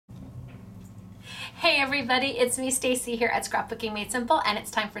Hey everybody, it's me Stacy here at Scrapbooking Made Simple, and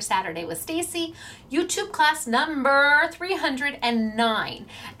it's time for Saturday with Stacy, YouTube class number 309.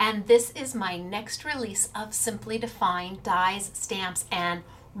 And this is my next release of Simply Defined dies, stamps, and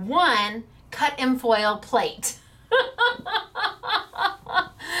one cut and foil plate.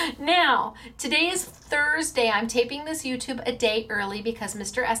 Now, today is Thursday. I'm taping this YouTube a day early because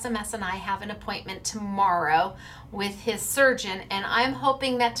Mr. SMS and I have an appointment tomorrow with his surgeon, and I'm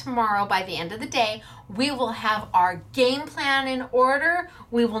hoping that tomorrow, by the end of the day, we will have our game plan in order.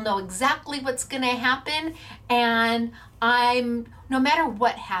 We will know exactly what's going to happen, and no matter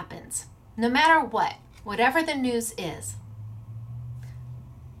what happens, no matter whatever the news is,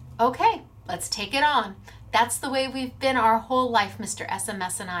 okay, let's take it on. That's the way we've been our whole life, Mr.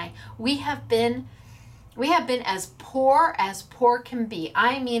 SMS and I. We have been as poor can be.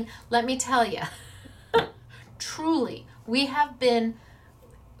 I mean, let me tell you, truly, we have been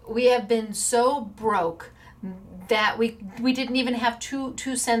so broke that we didn't even have two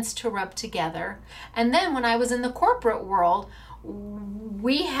cents to rub together. And then when I was in the corporate world,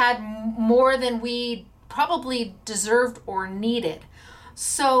 we had more than we probably deserved or needed.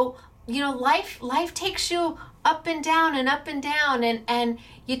 So, you know, life takes you up and down and up and down, and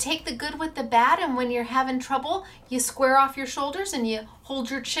you take the good with the bad, and when you're having trouble, you square off your shoulders and you hold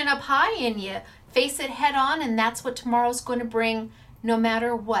your chin up high and you face it head on, and that's what tomorrow's going to bring, no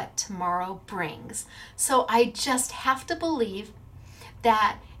matter what tomorrow brings. So I just have to believe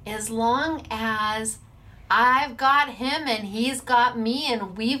that as long as I've got him and he's got me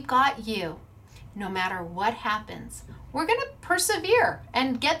and we've got you, no matter what happens, we're going to persevere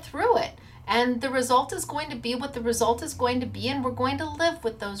and get through it. And the result is going to be what the result is going to be, and we're going to live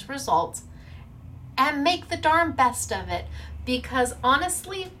with those results and make the darn best of it. Because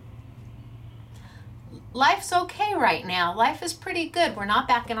honestly, life's okay right now. Life is pretty good. We're not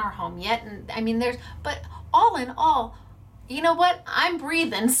back in our home yet. And I mean, but all in all, you know what? I'm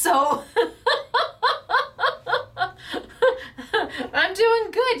breathing, so I'm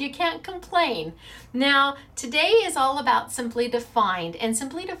doing good. You can't complain. Now, today is all about Simply Defined, and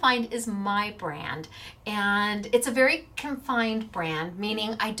Simply Defined is my brand, and it's a very confined brand,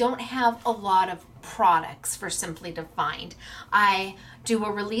 meaning I don't have a lot of products for Simply Defined. I do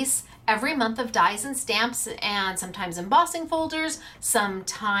a release every month of dies and stamps, and sometimes embossing folders,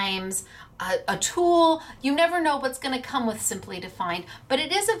 sometimes a tool. You never know what's going to come with Simply Defined, but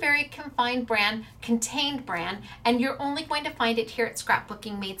it is a very confined brand, contained brand, and you're only going to find it here at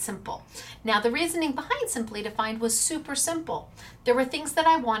Scrapbooking Made Simple. Now, the reasoning behind Simply Defined was super simple. There were things that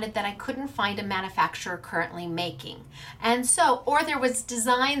I wanted that I couldn't find a manufacturer currently making. And so, or there was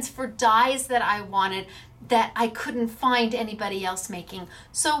designs for dies that I wanted that I couldn't find anybody else making.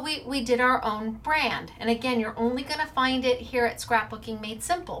 So we did our own brand. And again, you're only going to find it here at Scrapbooking Made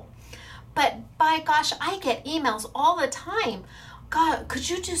Simple. But by gosh, I get emails all the time. God, could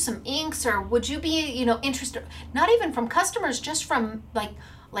you do some inks, or would you be, interested? Not even from customers, just from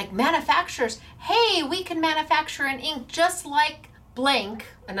like manufacturers. Hey, we can manufacture an ink just like blank,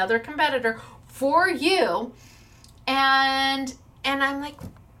 another competitor, for you. And I'm like,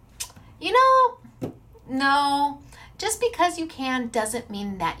 no, just because you can doesn't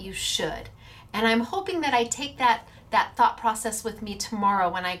mean that you should. And I'm hoping that I take that thought process with me tomorrow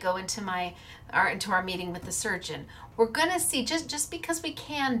when I go into our meeting with the surgeon. We're gonna see, just because we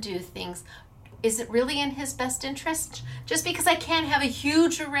can do things, is it really in his best interest? Just because I can't have a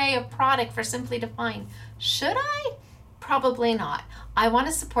huge array of product for Simply Defined, should I? Probably not. I want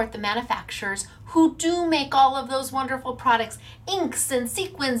to support the manufacturers who do make all of those wonderful products, inks and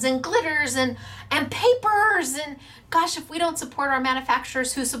sequins and glitters and papers. And gosh, if we don't support our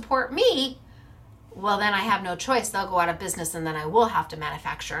manufacturers who support me, well, then I have no choice. They'll go out of business, and then I will have to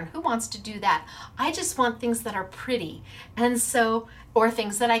manufacture. And who wants to do that? I just want things that are pretty, or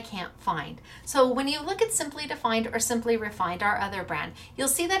things that I can't find. So when you look at Simply Defined or Simply Refined, our other brand, you'll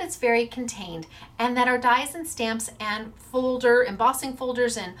see that it's very contained, and that our dies and stamps and embossing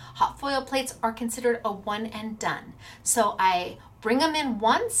folders and hot foil plates are considered a one and done. So I bring them in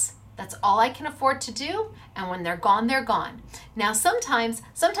once. That's all I can afford to do. And when they're gone, they're gone. Now, sometimes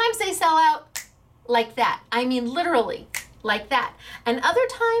they sell out like that. I mean, literally like that. And other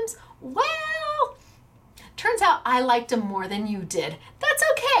times, well, turns out I liked them more than you did. That's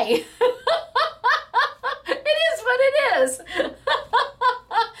okay. It is what it is.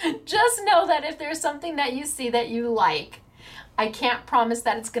 Just know that if there's something that you see that you like, I can't promise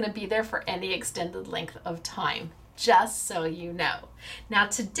that it's going to be there for any extended length of time. Just so you know. Now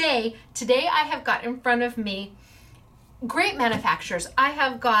today I have got in front of me great manufacturers. I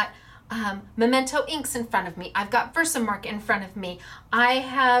have got Memento inks in front of me. I've got Versamark in front of me. I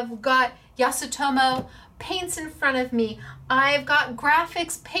have got Yasutomo paints in front of me. I've got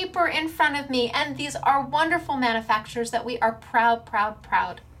Grafix paper in front of me. And these are wonderful manufacturers that we are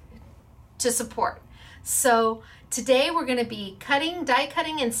proud to support. So today we're going to be cutting, die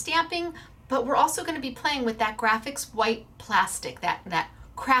cutting and stamping, but we're also going to be playing with that Grafix white plastic, that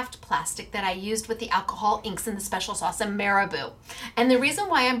craft plastic that I used with the alcohol inks in the special sauce in Marabou. And the reason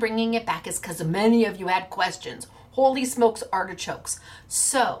why I'm bringing it back is because many of you had questions. Holy smokes, artichokes.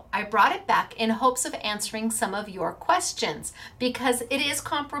 So I brought it back in hopes of answering some of your questions because it is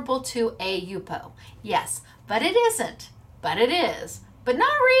comparable to a Yupo. Yes, but it isn't. But it is. But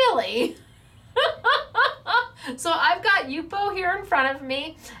not really. So I've got Yupo here in front of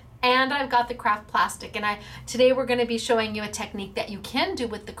me. And I've got the craft plastic, and today we're going to be showing you a technique that you can do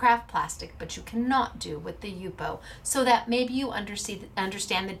with the craft plastic, but you cannot do with the Yupo, so that maybe you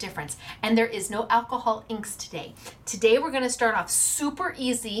understand the difference. And there is no alcohol inks today. Today we're going to start off super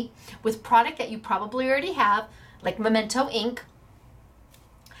easy with product that you probably already have, like Memento ink.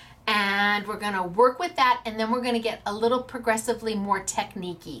 And we're going to work with that, and then we're going to get a little progressively more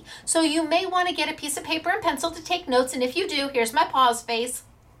technique-y. So you may want to get a piece of paper and pencil to take notes, and if you do, here's my pause face.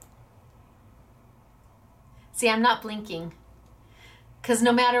 See, I'm not blinking because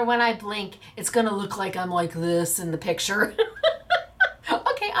no matter when I blink, it's going to look like I'm like this in the picture.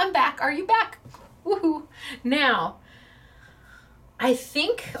 Okay, I'm back. Are you back? Woohoo. Now, I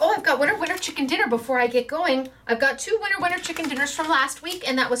think, I've got Winter Chicken Dinner before I get going. I've got 2 Winter Chicken Dinners from last week,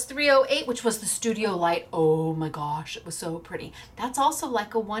 and that was 308, which was the studio light. Oh my gosh, it was so pretty. That's also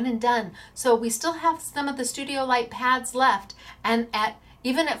like a one and done. So we still have some of the studio light pads left, and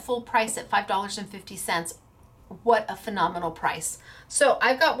even at full price at $5.50, what a phenomenal price. So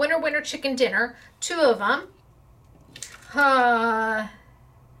I've got Winter Chicken Dinner, 2 of them.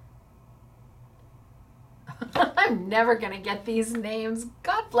 I'm never gonna get these names.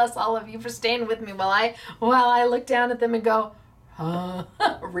 God bless all of you for staying with me while I look down at them and go,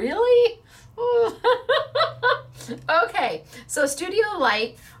 really? Okay, so Studio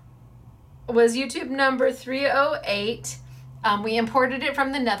Light was YouTube number 308. We imported it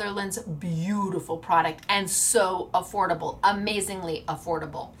from the Netherlands. Beautiful product and so affordable, amazingly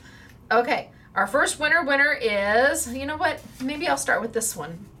affordable. Okay, our first winner is, you know what? Maybe I'll start with this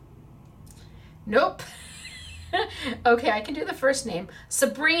one. Nope. Okay, I can do the first name.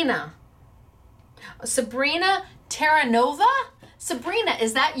 Sabrina Terranova? Sabrina,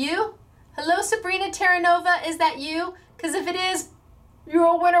 is that you? Hello, Sabrina Terranova, is that you? Because if it is, you're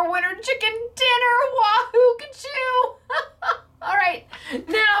a winner chicken dinner. Wahoo, ka-choo. All right,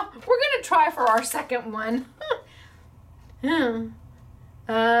 now we're going to try for our second one.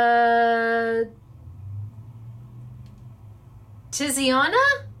 Tiziana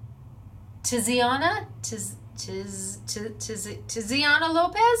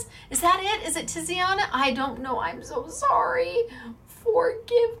Lopez? Is that it? Is it Tiziana? I don't know. I'm so sorry.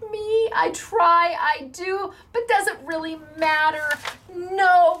 Forgive me. I try, I do, but does it really matter?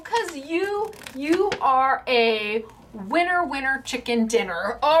 No, because you are a winner chicken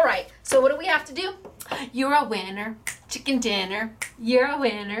dinner. All right, so what do we have to do? You're a winner chicken dinner. You're a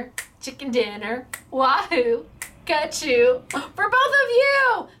winner chicken dinner. Wahoo. Got you. For both of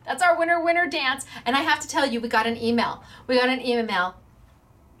you. That's our winner dance. And I have to tell you, we got an email. We got an email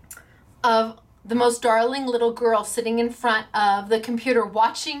of the most darling little girl sitting in front of the computer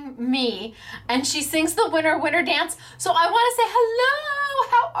watching me, and she sings the winner dance. So I want to say hello.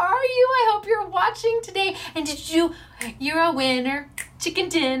 How are you? I hope you're watching today. And you're a winner chicken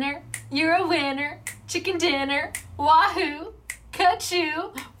dinner. You're a winner chicken dinner. Wahoo.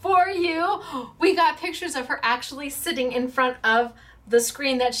 Ka-choo for you. We got pictures of her actually sitting in front of the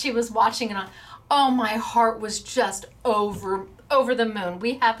screen that she was watching it on. Oh, my heart was just over the moon.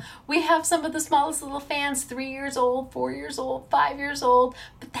 We have some of the smallest little fans, 3 years old, 4 years old, 5 years old,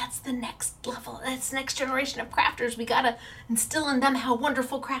 but that's the next level. That's the next generation of crafters. We gotta instill in them how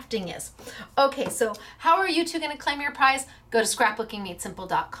wonderful crafting is. Okay, so how are you two gonna claim your prize? Go to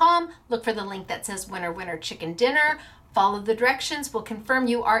scrapbookingmadesimple.com, look for the link that says winner chicken dinner. Follow the directions. We'll confirm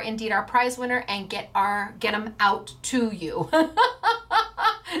you are indeed our prize winner and get them out to you.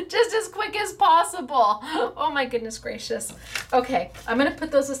 Just as quick as possible. Oh my goodness gracious. Okay, I'm gonna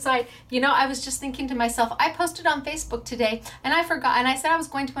put those aside. You know, I was just thinking to myself, I posted on Facebook today and I forgot, and I said I was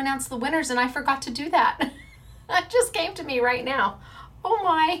going to announce the winners and I forgot to do that. That just came to me right now. Oh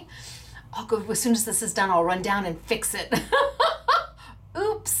my. I'll go, as soon as this is done, I'll run down and fix it.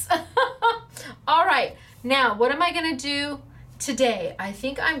 Oops. All right. Now, what am I going to do today? I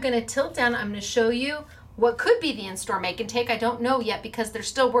think I'm going to tilt down. I'm going to show you What could be the in-store make and take, I don't know yet because they're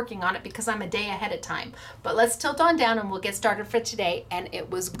still working on it because I'm a day ahead of time. But let's tilt on down and we'll get started for today. And it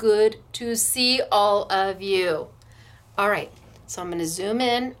was good to see all of you. All right, so I'm going to zoom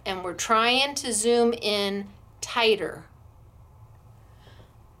in and we're trying to zoom in tighter.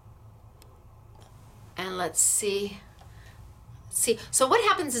 And let's see. So what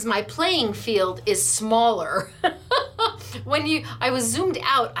happens is my playing field is smaller. I was zoomed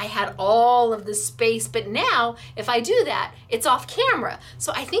out, I had all of the space, but now if I do that, it's off camera.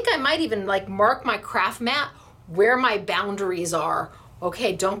 So I think I might even like mark my craft mat where my boundaries are.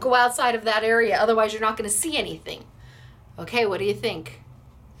 Okay, don't go outside of that area, otherwise you're not gonna see anything. Okay, what do you think?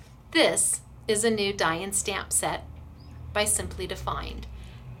 This is a new die and stamp set by Simply Defined.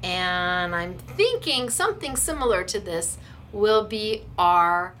 And I'm thinking something similar to this will be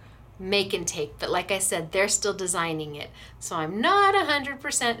our make and take, but like I said, they're still designing it, so I'm not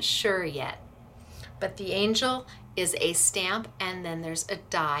 100% sure yet. But the angel is a stamp and then there's a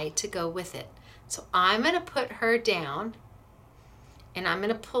die to go with it. So I'm going to put her down and I'm going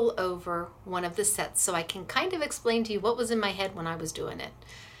to pull over one of the sets so I can kind of explain to you what was in my head when I was doing it.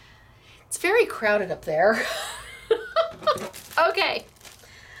 It's very crowded up there. Okay,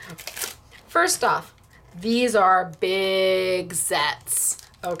 first off, these are big sets.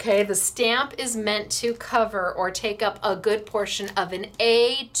 Okay, the stamp is meant to cover or take up a good portion of an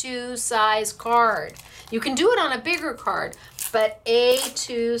A2 size card. You can do it on a bigger card, but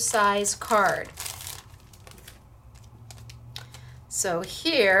A2 size card. So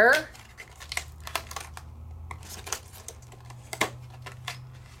here's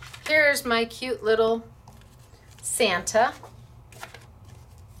my cute little Santa.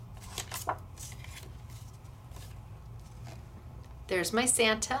 There's my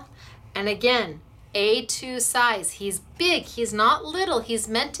Santa. And again, A2 size. He's big, he's not little. He's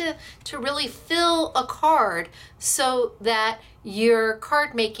meant to really fill a card so that your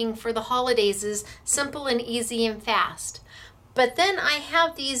card making for the holidays is simple and easy and fast. But then I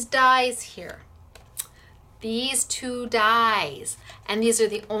have these dies here. These two dies. And these are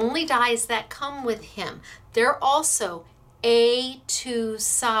the only dies that come with him. They're also A2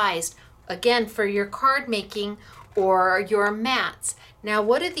 sized. Again, for your card making or your mats. Now,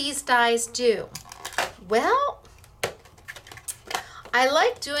 what do these dies do? Well, I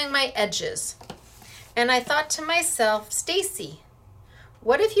like doing my edges. And I thought to myself, Stacy,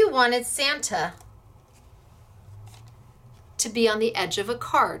 what if you wanted Santa to be on the edge of a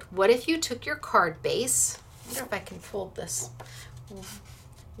card? What if you took your card base? I wonder if I can fold this.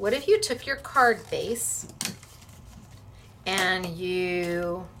 What if you took your card base and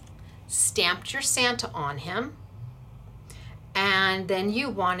you stamped your Santa on him? And then you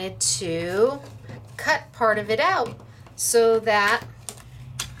wanted to cut part of it out so that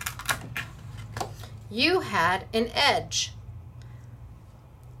you had an edge.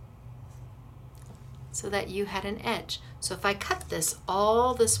 So if I cut this,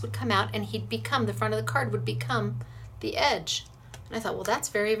 all this would come out and he'd become, the front of the card would become the edge. And I thought, well, that's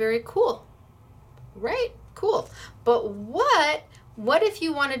very, very cool. Right? Cool. But what if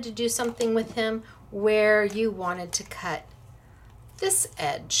you wanted to do something with him where you wanted to cut this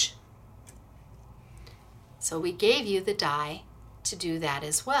edge? So we gave you the die to do that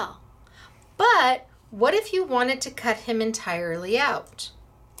as well. But what if you wanted to cut him entirely out?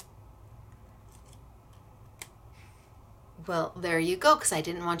 Well, there you go, because I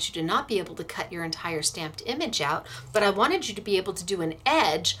didn't want you to not be able to cut your entire stamped image out, but I wanted you to be able to do an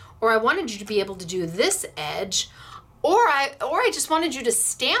edge, or I wanted you to be able to do this edge, or I just wanted you to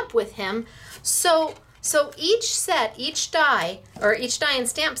stamp with him. So each die and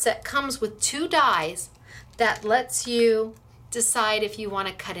stamp set comes with two dies that lets you decide if you want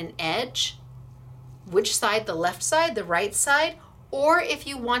to cut an edge, which side, the left side, the right side, or if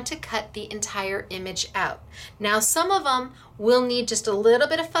you want to cut the entire image out. Now, some of them will need just a little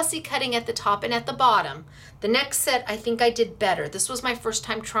bit of fussy cutting at the top and at the bottom. The next set, I think I did better. This was my first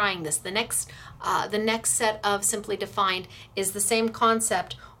time trying this. The next set of Simply Defined is the same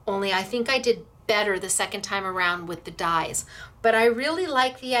concept, only I think I did better the second time around with the dies. But I really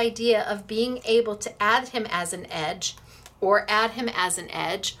like the idea of being able to add him as an edge,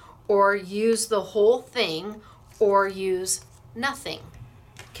 or use the whole thing, or use nothing.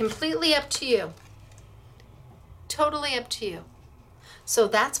 Completely up to you. Totally up to you. So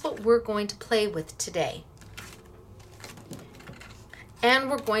that's what we're going to play with today. And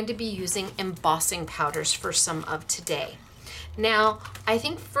we're going to be using embossing powders for some of today. Now, I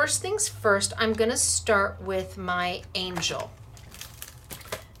think first things first, I'm going to start with my angel.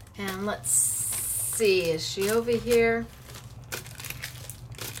 And let's see, is she over here?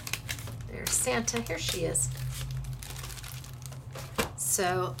 There Where's Santa? Here she is.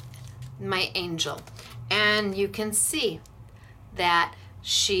 So my angel. And you can see that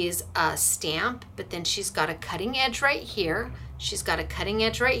she's a stamp, but then she's got a cutting edge right here. She's got a cutting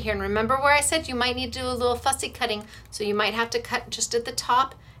edge right here. And remember where I said you might need to do a little fussy cutting, so you might have to cut just at the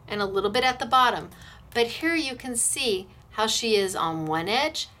top and a little bit at the bottom. But here you can see how she is on one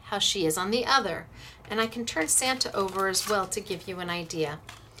edge, how she is on the other. And I can turn Santa over as well to give you an idea.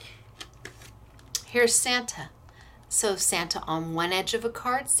 Here's Santa. So Santa on one edge of a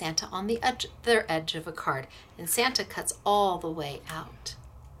card, Santa on the other edge of a card, and Santa cuts all the way out.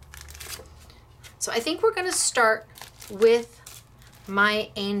 So I think we're going to start with my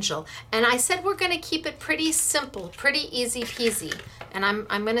angel, and I said we're going to keep it pretty simple, pretty easy peasy, and I'm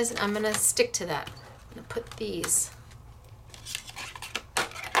gonna stick to that. I'm gonna put these,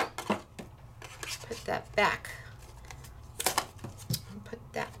 put that back, and put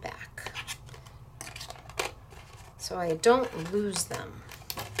that back, so I don't lose them,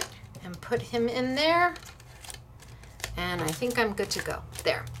 and put him in there, and I think I'm good to go.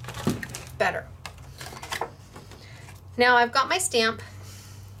 There, better. Now I've got my stamp,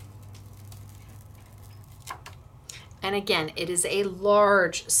 and again, it is a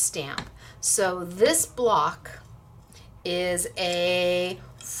large stamp. So this block is a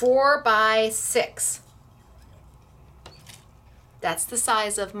 4 by 6. That's the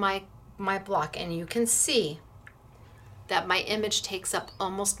size of my block, and you can see that my image takes up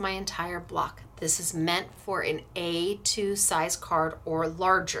almost my entire block. This is meant for an A2 size card or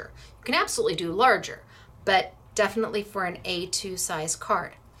larger. You can absolutely do larger, but definitely for an A2 size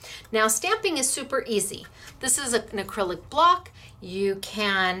card. Now stamping is super easy. This is an acrylic block. You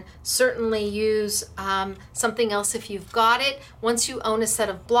can certainly use something else if you've got it. Once you own a set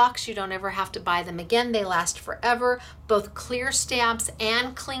of blocks, you don't ever have to buy them again. They last forever. Both clear stamps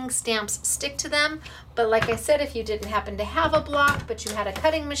and cling stamps stick to them. But like I said, if you didn't happen to have a block, but you had a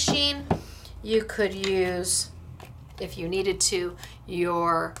cutting machine, you could use, if you needed to,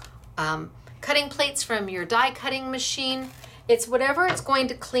 your cutting plates from your die cutting machine. It's whatever it's going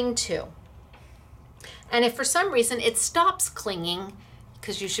to cling to. And if for some reason it stops clinging,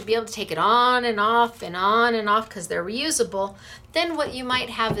 because you should be able to take it on and off and on and off because they're reusable, then what you might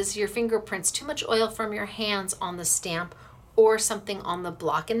have is your fingerprints, too much oil from your hands on the stamp or something on the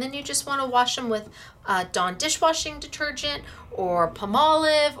block. And then you just want to wash them with Dawn dishwashing detergent or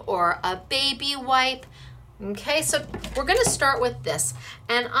Palmolive or a baby wipe. Okay, so we're going to start with this.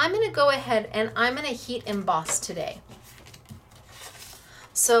 And I'm going to go ahead and I'm going to heat emboss today.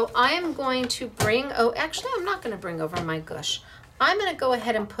 So I am going to bring, oh, actually I'm not going to bring over my gush. I'm going to go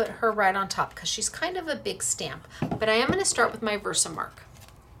ahead and put her right on top because she's kind of a big stamp. But I am going to start with my Versamark.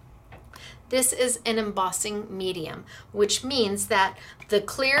 This is an embossing medium, which means that the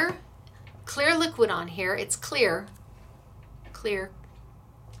clear liquid on here, it's clear. I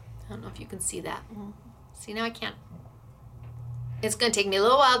don't know if you can see that. See, now I can't. It's going to take me a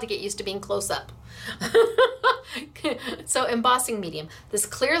little while to get used to being close up. So embossing medium, this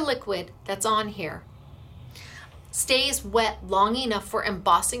clear liquid that's on here stays wet long enough for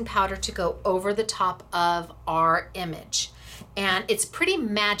embossing powder to go over the top of our image. And it's pretty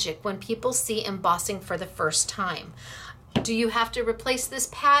magic when people see embossing for the first time. Do you have to replace this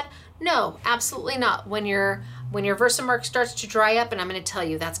pad? No, absolutely not. When your Versamark starts to dry up, and I'm going to tell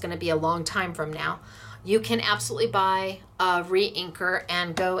you that's going to be a long time from now, you can absolutely buy a re-inker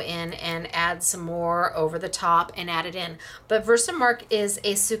and go in and add some more over the top and add it in. But Versamark is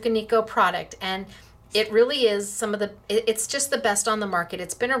a Sukaniko product, and it really is it's just the best on the market.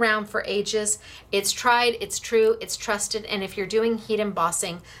 It's been around for ages. It's tried, it's true, it's trusted, and if you're doing heat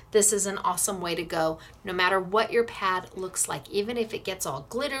embossing, this is an awesome way to go, no matter what your pad looks like. Even if it gets all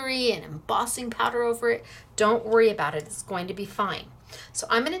glittery and embossing powder over it, don't worry about it. It's going to be fine. So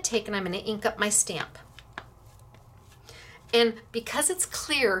I'm going to take and I'm going to ink up my stamp. And because it's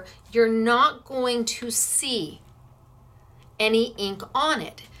clear, you're not going to see any ink on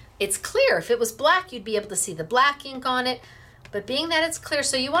it. It's clear. If it was black, you'd be able to see the black ink on it. But being that it's clear,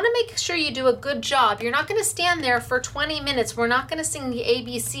 so you want to make sure you do a good job. You're not going to stand there for 20 minutes. We're not going to sing the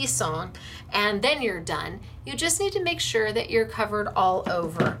ABC song and then you're done. You just need to make sure that you're covered all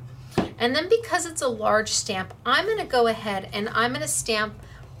over. And then because it's a large stamp, I'm going to go ahead and I'm going to stamp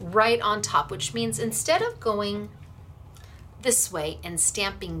right on top, which means instead of going this way and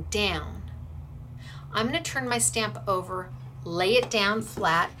stamping down, I'm going to turn my stamp over, lay it down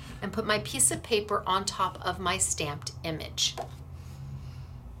flat, and put my piece of paper on top of my stamped image.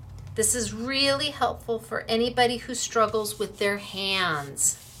 This is really helpful for anybody who struggles with their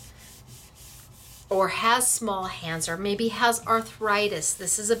hands. or has small hands, or maybe has arthritis,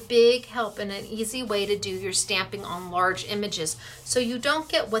 this is a big help and an easy way to do your stamping on large images so you don't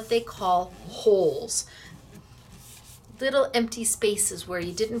get what they call holes, little empty spaces where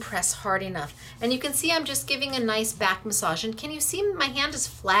you didn't press hard enough. And you can see I'm just giving a nice back massage. And can you see my hand is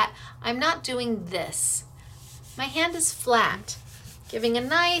flat? I'm not doing this. My hand is flat, giving a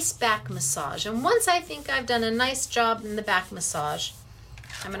nice back massage. And once I think I've done a nice job in the back massage,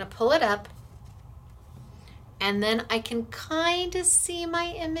 I'm gonna pull it up, and then I can kind of see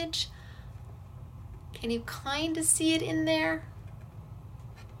my image. Can you kind of see it in there?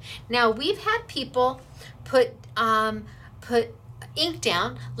 Now, we've had people put ink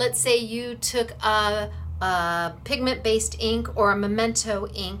down. Let's say you took a pigment-based ink or a memento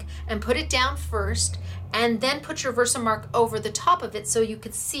ink and put it down first, and then put your Versamark over the top of it so you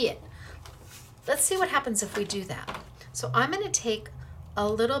could see it. Let's see what happens if we do that. So I'm going to take a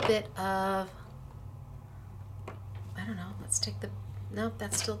little bit of, I don't know, let's take the, nope,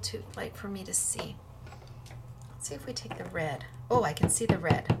 that's still too light for me to see. Let's see if we take the red. Oh, I can see the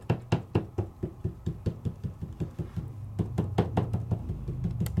red.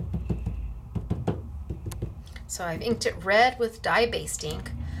 So I've inked it red with dye-based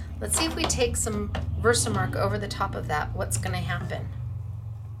ink. Let's see if we take some Versamark over the top of that, what's going to happen?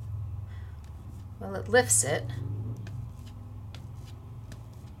 Well, it lifts it.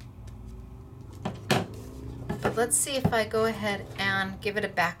 But let's see if I go ahead and give it a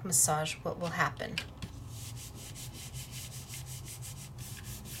back massage, what will happen.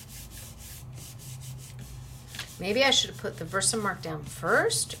 Maybe I should have put the Versamark down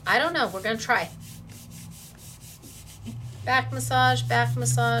first. I don't know, we're going to try. Back massage, back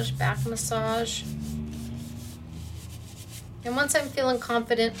massage, back massage. And once I'm feeling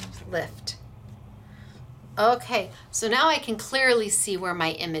confident, lift. Okay, so now I can clearly see where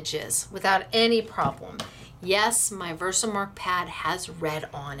my image is without any problem. Yes, my Versamark pad has red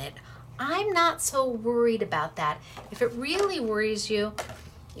on it. I'm not so worried about that. If it really worries you,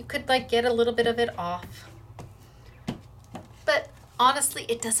 you could like get a little bit of it off. But honestly,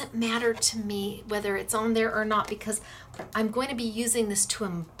 it doesn't matter to me whether it's on there or not because I'm going to be using this to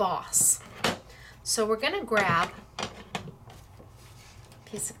emboss. So we're going to grab a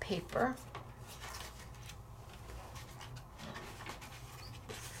piece of paper.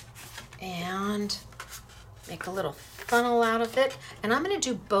 And make a little funnel out of it. And I'm going to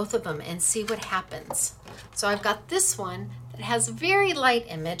do both of them and see what happens. So I've got this one that has a very light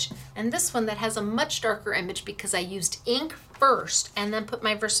image and this one that has a much darker image because I used ink first and then put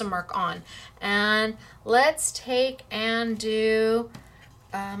my Versamark on. And let's take and do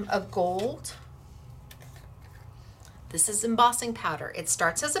a gold. This is embossing powder. It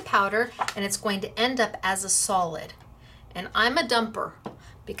starts as a powder and it's going to end up as a solid. And I'm a dumper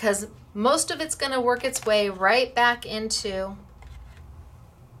because most of it's going to work its way right back into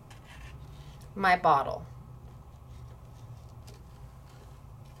my bottle.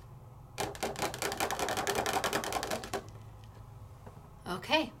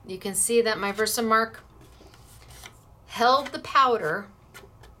 Okay, you can see that my Versamark held the powder,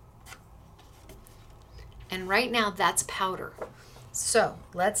 and right now that's powder. So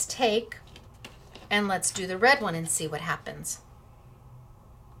let's take and let's do the red one and see what happens.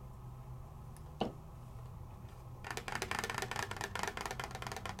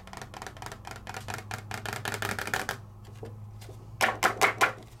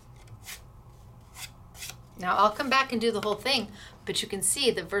 Now I'll come back and do the whole thing, but you can see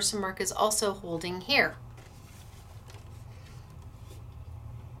the Versamark is also holding here.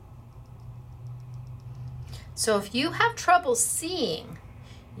 So if you have trouble seeing,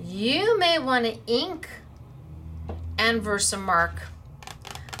 you may want to ink and Versamark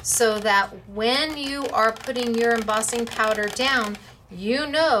so that when you are putting your embossing powder down, you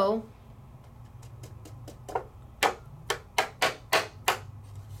know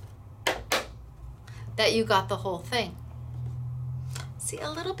that you got the whole thing. See, a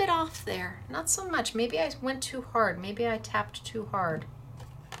little bit off there, not so much. Maybe I went too hard. Maybe I tapped too hard.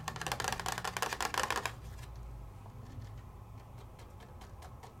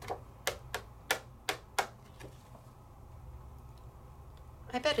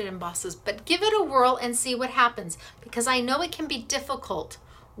 I bet it embosses, but give it a whirl and see what happens because I know it can be difficult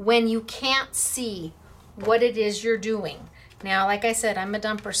when you can't see what it is you're doing. Now, like I said, I'm a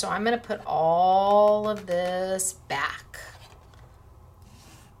dumper, so I'm going to put all of this back.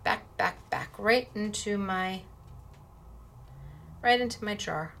 Back, right into my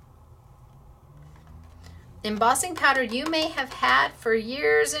jar. Embossing powder you may have had for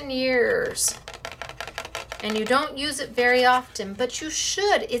years and years. and you don't use it very often, but you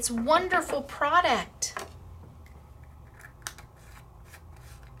should. It's a wonderful product.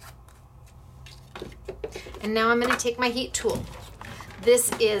 And now I'm going to take my heat tool.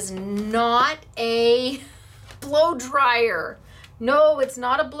 This is not a blow dryer. No, it's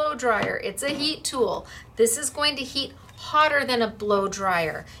not a blow dryer. It's a heat tool. This is going to heat hotter than a blow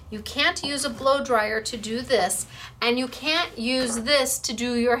dryer. You can't use a blow dryer to do this, and you can't use this to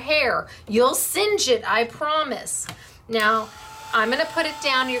do your hair. You'll singe it, I promise. Now, I'm going to put it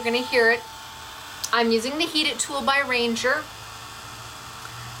down. You're going to hear it. I'm using the Heat It tool by Ranger.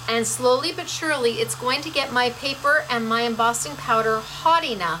 And slowly but surely, it's going to get my paper and my embossing powder hot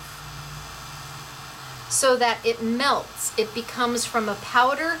enough so that it melts. It becomes from a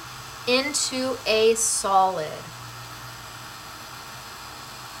powder into a solid.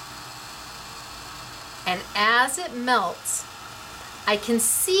 And as it melts, I can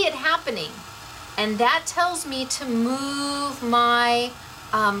see it happening. And that tells me to move my,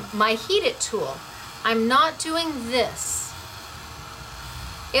 my Heat It tool. I'm not doing this.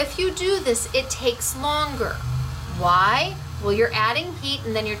 If you do this, it takes longer. Why? Well, you're adding heat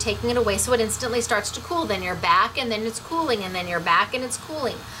and then you're taking it away, so it instantly starts to cool. Then you're back and then it's cooling, and then you're back and it's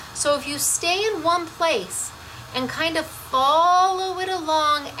cooling. So if you stay in one place and kind of follow it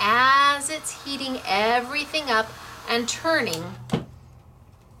along as it's heating everything up and turning.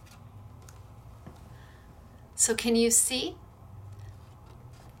 So can you see?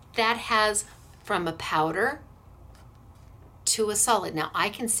 That has from a powder to a solid. Now I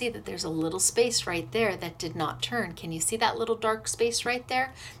can see that there's a little space right there that did not turn. Can you see that little dark space right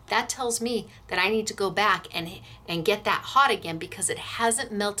there? That tells me that I need to go back and get that hot again because it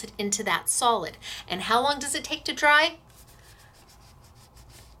hasn't melted into that solid. And how long does it take to dry?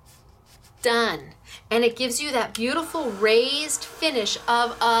 Done. And it gives you that beautiful raised finish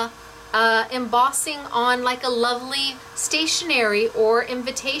of embossing on like a lovely stationery or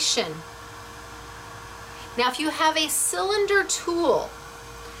invitation. Now, if you have a cylinder tool,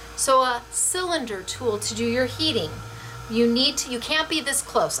 so a cylinder tool to do your heating, you can't be this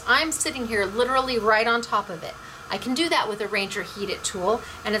close. I'm sitting here literally right on top of it. I can do that with a Ranger Heat It tool,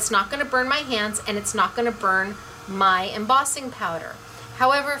 and it's not going to burn my hands, and it's not going to burn my embossing powder.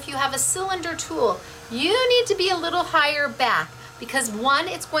 However, if you have a cylinder tool, you need to be a little higher back because one,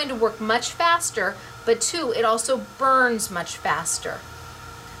 it's going to work much faster, but two, it also burns much faster.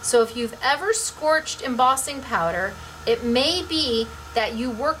 So if you've ever scorched embossing powder, it may be that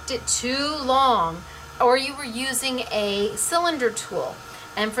you worked it too long or you were using a cylinder tool.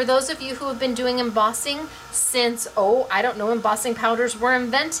 And for those of you who have been doing embossing since, I don't know, embossing powders were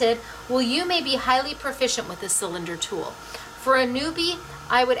invented, well, you may be highly proficient with the cylinder tool. For a newbie,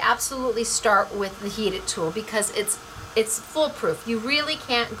 I would absolutely start with the Heat It tool because it's foolproof. You really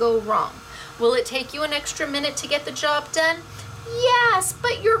can't go wrong. Will it take you an extra minute to get the job done? Yes,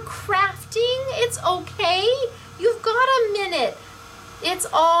 but you're crafting. It's okay. You've got a minute. It's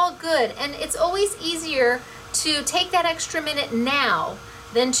all good. And it's always easier to take that extra minute now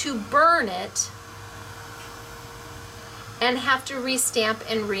than to burn it and have to restamp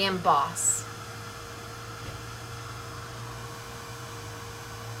and re-emboss.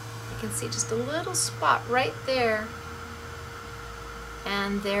 You can see just a little spot right there.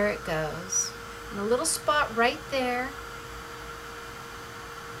 And there it goes. And a little spot right there.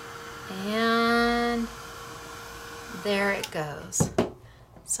 And there it goes.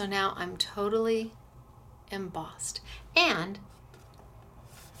 So now I'm totally embossed. And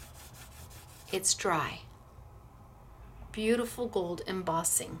it's dry. Beautiful gold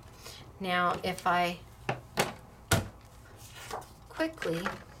embossing. Now if I quickly,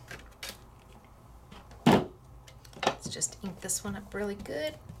 let's just ink this one up really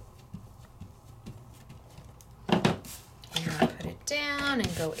good. And I put it down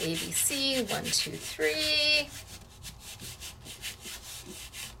and go ABC, 1, 2, 3.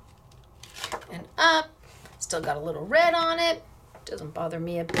 And up. Still got a little red on it. Doesn't bother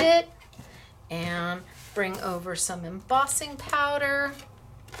me a bit. And bring over some embossing powder.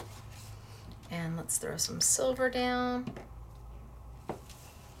 And let's throw some silver down.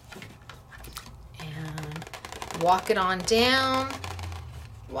 And walk it on down.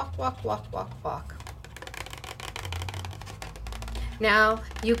 Walk, walk, walk, walk, walk. Now,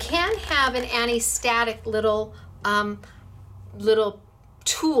 you can have an anti-static little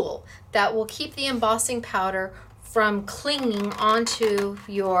tool that will keep the embossing powder from clinging onto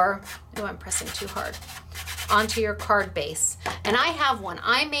your, I'm pressing too hard, onto your card base. And I have one.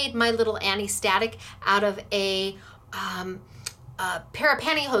 I made my little anti-static out of a pair of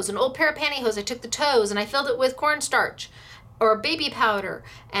pantyhose, an old pair of pantyhose. I took the toes and I filled it with cornstarch or baby powder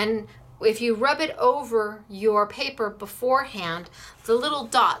and if you rub it over your paper beforehand, the little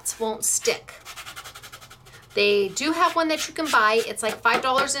dots won't stick. They do have one that you can buy. It's like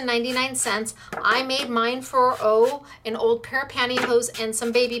 $5.99. I made mine for, an old pair of pantyhose and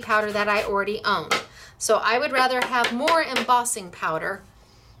some baby powder that I already owned. So I would rather have more embossing powder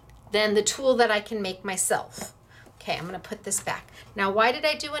than the tool that I can make myself. Okay, I'm gonna put this back. Now, why did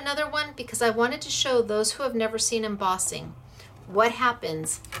I do another one? Because I wanted to show those who have never seen embossing what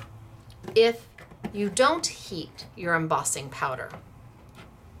happens if you don't heat your embossing powder.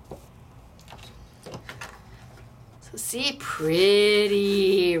 So see,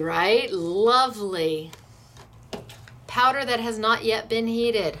 pretty, right? Lovely. Powder that has not yet been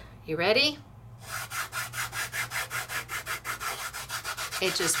heated. You ready?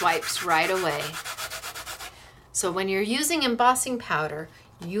 It just wipes right away. So when you're using embossing powder,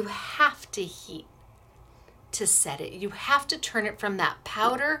 you have to heat to set it. You have to turn it from that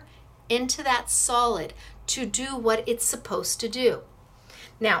powder into that solid to do what it's supposed to do.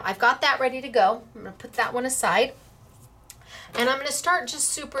 Now, I've got that ready to go. I'm gonna put that one aside. And I'm gonna start just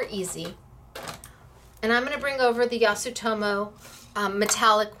super easy. And I'm gonna bring over the Yasutomo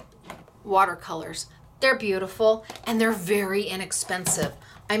metallic watercolors. They're beautiful and they're very inexpensive.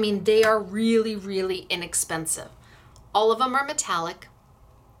 I mean, they are really, really inexpensive. All of them are metallic,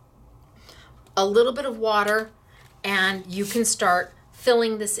 a little bit of water, and you can start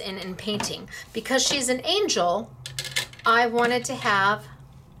filling this in and painting. Because she's an angel, I wanted to have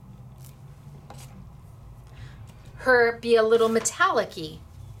her be a little metallic-y.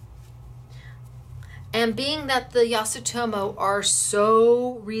 And being that the Yasutomo are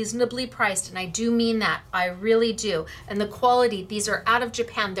so reasonably priced, and I do mean that, I really do, and the quality, these are out of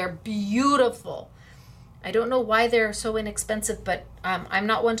Japan, they're beautiful. I don't know why they're so inexpensive, but I'm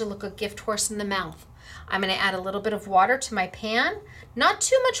not one to look a gift horse in the mouth. I'm gonna add a little bit of water to my pan, not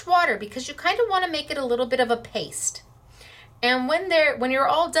too much water because you kind of wanna make it a little bit of a paste. And when you're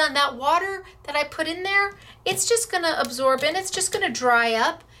all done, that water that I put in there, it's just gonna absorb in, it's just gonna dry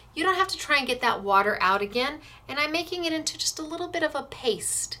up. You don't have to try and get that water out again. And I'm making it into just a little bit of a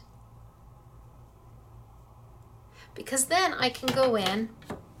paste. Because then I can go in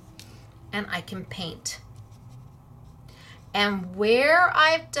and I can paint. And where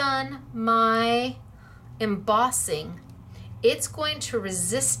I've done my embossing, it's going to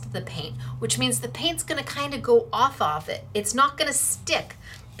resist the paint, which means the paint's gonna kind of go off of it. It's not gonna stick,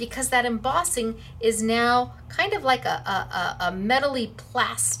 because that embossing is now kind of like a metally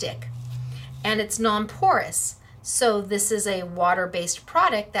plastic, and it's non-porous. So this is a water-based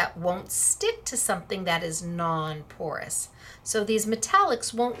product that won't stick to something that is non-porous. So these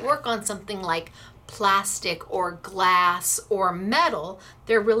metallics won't work on something like plastic or glass or metal.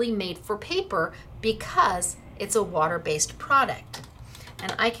 They're really made for paper because it's a water-based product.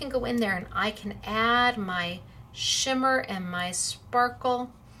 And I can go in there and I can add my shimmer and my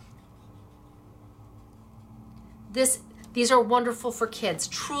sparkle. These are wonderful for kids,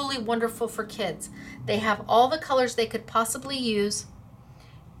 truly wonderful for kids. They have all the colors they could possibly use,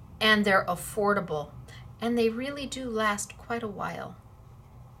 and they're affordable, and they really do last quite a while.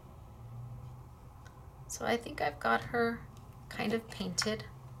 So I think I've got her kind of painted.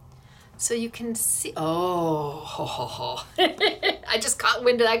 So you can see, oh, I just caught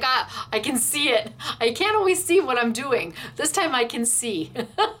wind of that. I can see it. I can't always see what I'm doing. This time I can see.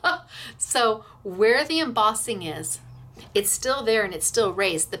 So where the embossing is, it's still there and it's still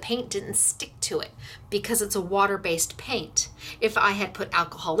raised. The paint didn't stick to it because it's a water-based paint. If I had put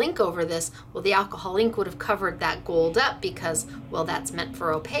alcohol ink over this, well, the alcohol ink would have covered that gold up because, well, that's meant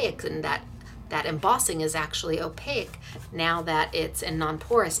for opaque, and that embossing is actually opaque now that it's and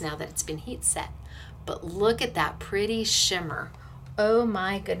non-porous now that it's been heat set. But look at that pretty shimmer. Oh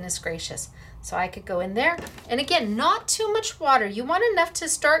my goodness gracious. So I could go in there, and again, not too much water. You want enough to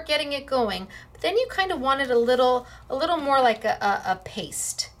start getting it going, but then you kind of want it a little more like a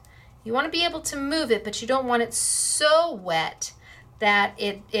paste. You want to be able to move it, but you don't want it so wet that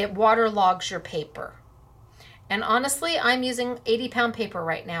it waterlogs your paper. And honestly, I'm using 80-pound paper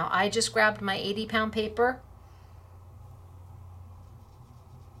right now. I just grabbed my 80-pound paper.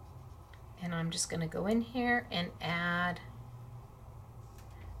 And I'm just gonna go in here and add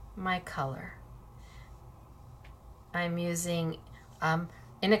my color. I'm using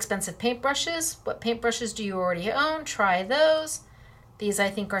inexpensive paintbrushes. What paintbrushes do you already own? Try those. These I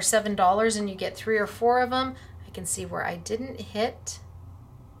think are $7 and you get 3 or 4 of them. I can see where I didn't hit.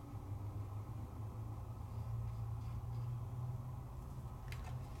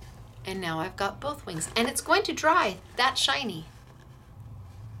 And now I've got both wings, and it's going to dry that shiny.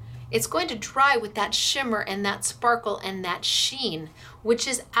 it's going to dry with that shimmer and that sparkle and that sheen, which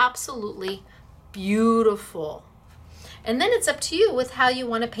is absolutely beautiful. And then it's up to you with how you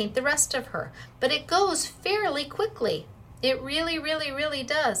want to paint the rest of her. But it goes fairly quickly. It really, really, really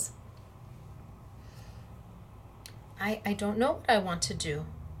does. I don't know what I want to do.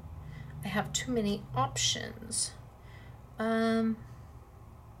 I have too many options. Maybe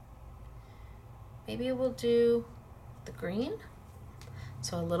we'll do the green.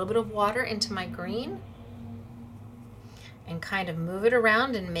 So a little bit of water into my green and kind of move it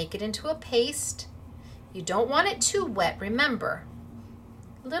around and make it into a paste. You don't want it too wet, remember.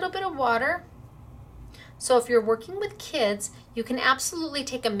 A little bit of water. So if you're working with kids, you can absolutely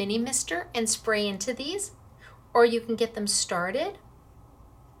take a mini mister and spray into these, or you can get them started.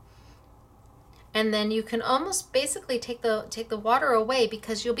 And then you can almost basically take the water away,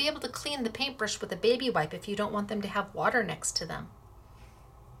 because you'll be able to clean the paintbrush with a baby wipe if you don't want them to have water next to them.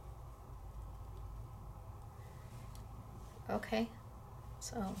 Okay,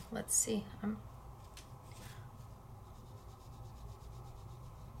 so let's see.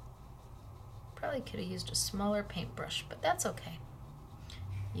 Probably could have used a smaller paintbrush, but that's okay.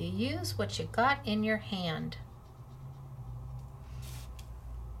 You use what you got in your hand.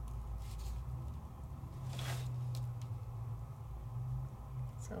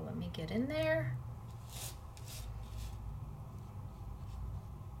 So let me get in there.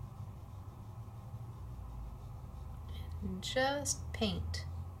 And just paint.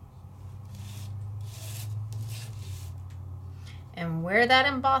 And where that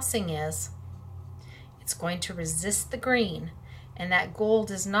embossing is, it's going to resist the green, and that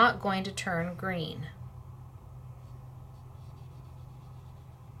gold is not going to turn green.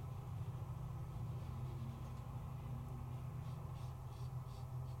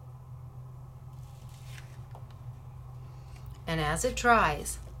 And as it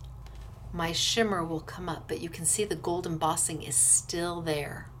dries, my shimmer will come up, but you can see the gold embossing is still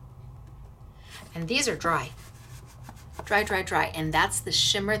there. And these are dry. Dry, dry, dry. And that's the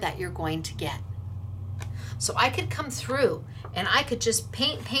shimmer that you're going to get. So I could come through and I could just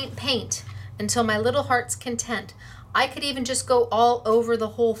paint, paint, paint until my little heart's content. I could even just go all over the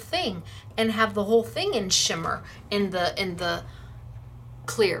whole thing and have the whole thing in shimmer in the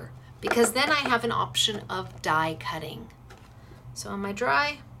clear, because then I have an option of die cutting. So am I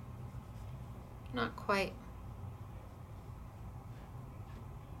dry? Not quite.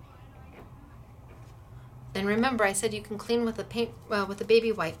 And remember, I said you can clean with a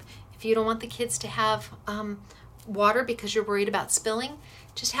baby wipe. If you don't want the kids to have water because you're worried about spilling,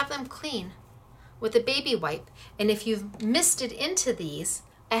 just have them clean with a baby wipe. And if you've misted into these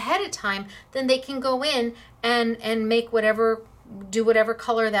ahead of time, then they can go in and make do whatever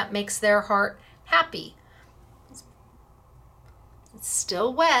color that makes their heart happy. It's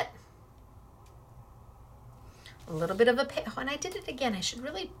still wet. A little bit of oh, and I did it again. I should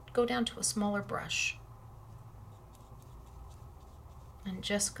really go down to a smaller brush. And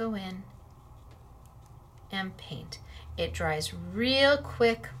just go in and paint. It dries real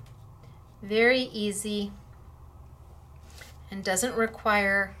quick, very easy, and doesn't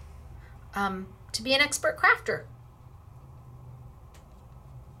require to be an expert crafter.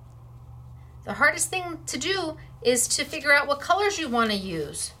 The hardest thing to do is to figure out what colors you want to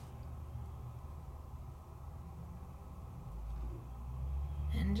use.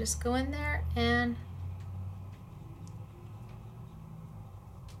 And just go in there and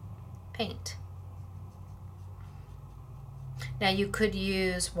paint. Now you could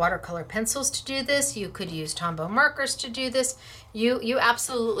use watercolor pencils to do this. You could use Tombow markers to do this. You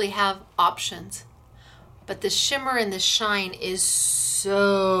absolutely have options. But the shimmer and the shine is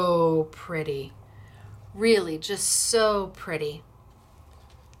so pretty. Really, just so pretty.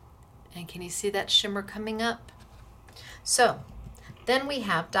 And can you see that shimmer coming up? So then we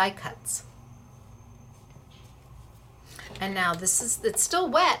have die cuts. And now it's still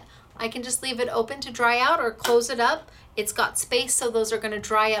wet. I can just leave it open to dry out or close it up. It's got space, so those are going to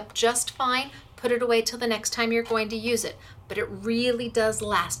dry up just fine. Put it away till the next time you're going to use it. But it really does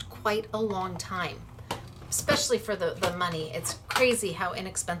last quite a long time, especially for the money. It's crazy how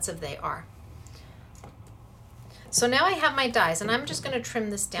inexpensive they are. So now I have my dies, and I'm just going to trim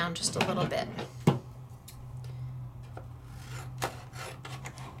this down just a little bit.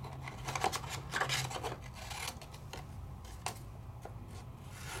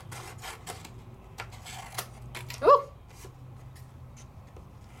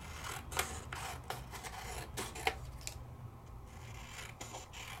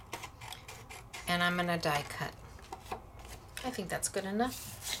 And I'm gonna die cut. I think that's good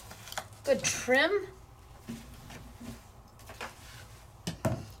enough. Good trim.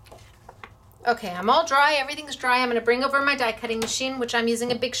 Okay, I'm all dry, everything's dry. I'm gonna bring over my die cutting machine, which I'm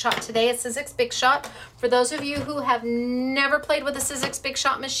using a Big Shot today, a Sizzix Big Shot. For those of you who have never played with a Sizzix Big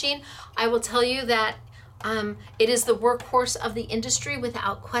Shot machine, I will tell you that it is the workhorse of the industry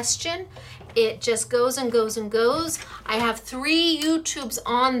without question. It just goes and goes and goes. I have 3 YouTubes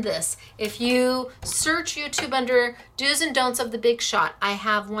on this. If you search YouTube under do's and don'ts of the Big Shot, I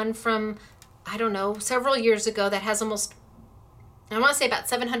have one from, I don't know, several years ago that has almost, I want to say about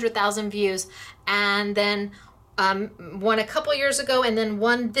 700,000 views, and then one a couple years ago, and then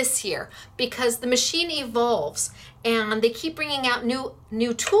one this year, because the machine evolves and they keep bringing out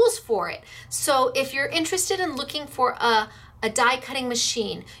new tools for it. So if you're interested in looking for a die cutting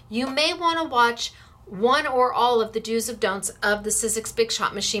machine, you may want to watch one or all of the do's and don'ts of the Sizzix Big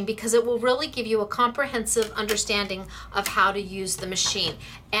Shot machine, because it will really give you a comprehensive understanding of how to use the machine.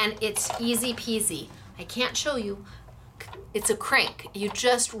 And it's easy peasy. I can't show you. It's a crank. You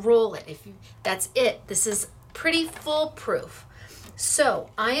just roll it. That's it. This is pretty foolproof. So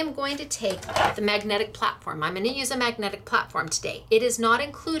I am going to take the magnetic platform. I'm going to use a magnetic platform today. It is not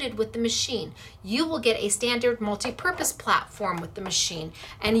included with the machine. You will get a standard multi-purpose platform with the machine,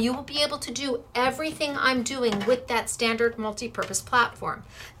 and you will be able to do everything I'm doing with that standard multi-purpose platform.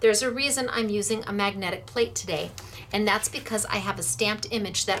 There's a reason I'm using a magnetic plate today, and that's because I have a stamped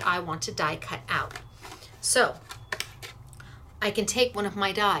image that I want to die cut out. So I can take one of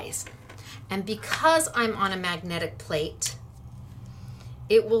my dies, and because I'm on a magnetic plate,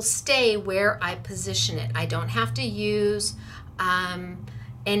 it will stay where I position it. I don't have to use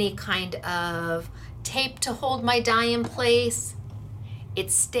any kind of tape to hold my die in place.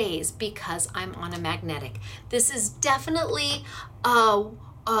 It stays because I'm on a magnetic. This is definitely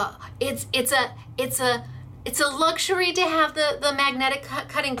it's a luxury to have the magnetic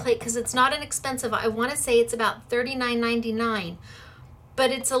cutting plate, because it's not inexpensive. I want to say it's about $39.99. But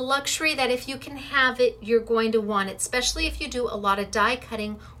it's a luxury that if you can have it, you're going to want it, especially if you do a lot of die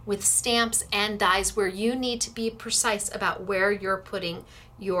cutting with stamps and dies where you need to be precise about where you're putting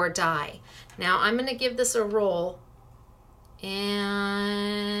your die. Now I'm going to give this a roll,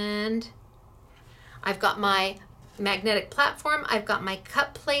 and I've got my magnetic platform, I've got my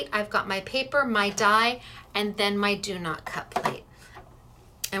cut plate, I've got my paper, my die, and then my do not cut plate.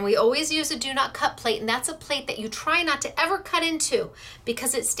 And we always use a do not cut plate, and that's a plate that you try not to ever cut into,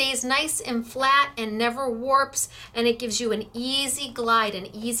 because it stays nice and flat and never warps, and it gives you an easy glide, an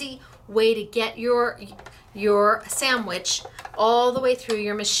easy way to get your sandwich all the way through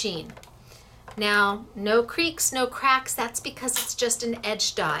your machine. Now, no creaks, no cracks, that's because it's just an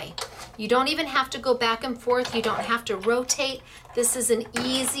edge die. You don't even have to go back and forth, you don't have to rotate. This is an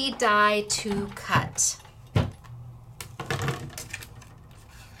easy die to cut.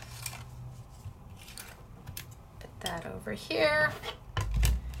 That over here,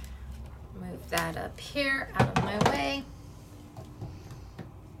 move that up here out of my way.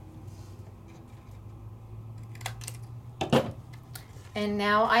 And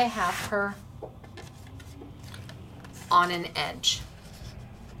now I have her on an edge.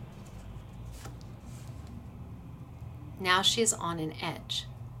 Now she's on an edge.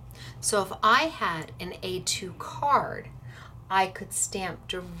 So if I had an A2 card, I could stamp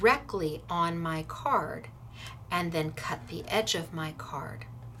directly on my card and then cut the edge of my card.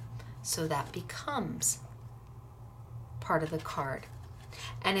 So that becomes part of the card.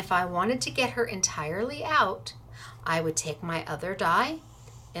 And if I wanted to get her entirely out, I would take my other die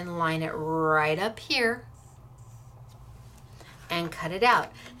and line it right up here and cut it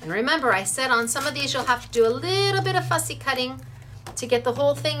out. And remember, I said on some of these you'll have to do a little bit of fussy cutting to get the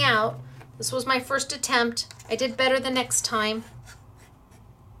whole thing out. This was my first attempt. I did better the next time.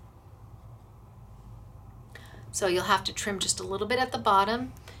 So you'll have to trim just a little bit at the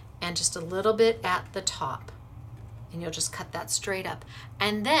bottom and just a little bit at the top. And you'll just cut that straight up.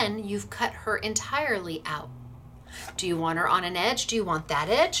 And then you've cut her entirely out. Do you want her on an edge? Do you want that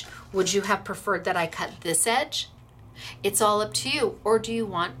edge? Would you have preferred that I cut this edge? It's all up to you. Or do you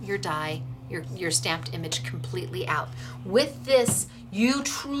want your die, your stamped image completely out? With this, you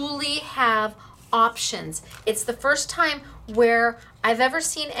truly have options. It's the first time where I've ever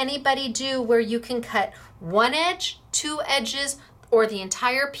seen anybody do where you can cut one edge, two edges, or the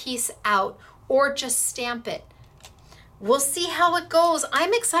entire piece out, or just stamp it. We'll see how it goes.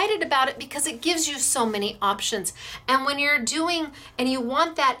 I'm excited about it because it gives you so many options. And when you're doing, and you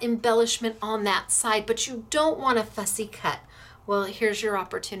want that embellishment on that side, but you don't want a fussy cut, well, here's your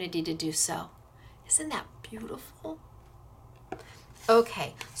opportunity to do so. Isn't that beautiful?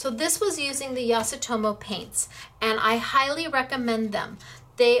 Okay, so this was using the Yasutomo paints, and I highly recommend them.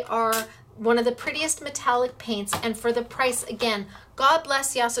 They are one of the prettiest metallic paints, and for the price, again, God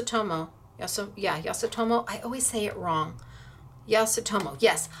bless Yasutomo. Yasutomo. I always say it wrong. Yasutomo.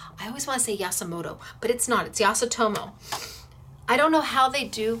 Yes, I always want to say Yasumoto, but it's not. It's Yasutomo. I don't know how they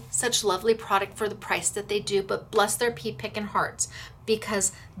do such lovely product for the price that they do, but bless their pea pickin' hearts,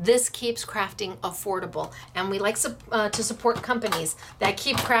 because this keeps crafting affordable, and we like to support companies that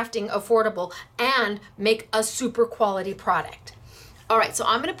keep crafting affordable and make a super quality product. All right, so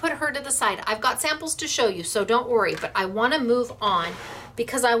I'm going to put her to the side. I've got samples to show you, so don't worry, but I want to move on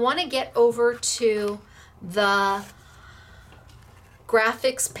because I want to get over to the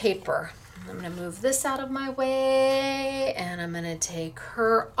Grafix paper. I'm going to move this out of my way, and I'm going to take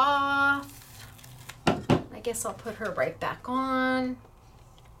her off. I guess I'll put her right back on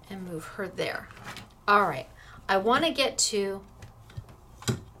and move her there. All right, I want to get to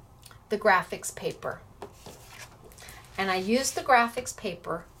the Grafix paper. And I use the Grafix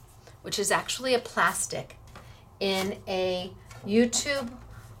paper, which is actually a plastic, in a YouTube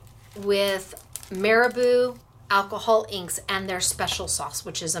with Marabou alcohol inks and their special sauce,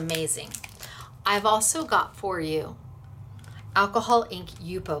 which is amazing. I've also got for you alcohol ink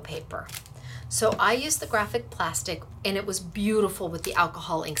Yupo paper. So I used the Grafix plastic, and it was beautiful with the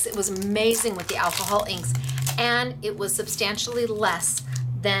alcohol inks. It was amazing with the alcohol inks, and it was substantially less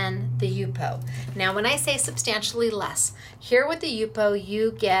than the Yupo. Now, when I say substantially less, here with the Yupo,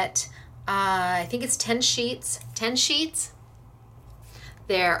 you get, I think it's 10 sheets. 10 sheets.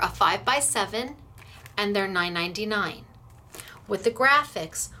 They're a 5x7, and they're $9.99. With the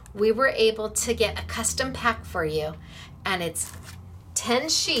Grafix, we were able to get a custom pack for you, and it's 10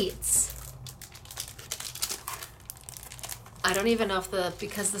 sheets. I don't even know if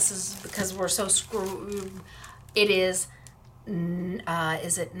because we're so screwed, it is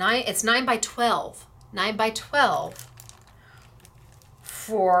it 9? It's 9x12. 9x12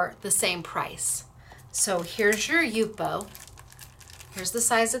 for the same price. So here's your Yupo. Here's the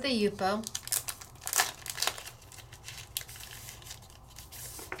size of the Yupo.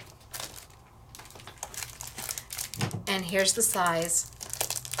 And here's the size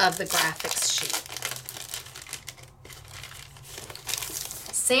of the Grafix sheet.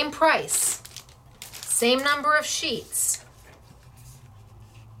 Same price, same number of sheets.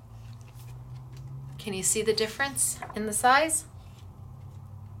 Can you see the difference in the size?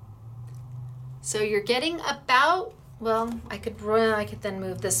 So you're getting about, well, I could then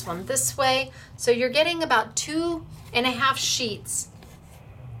move this one this way. So you're getting about 2.5 sheets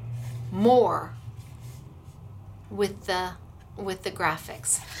more with the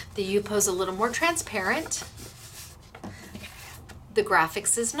Grafix. The Yupo's a little more transparent. The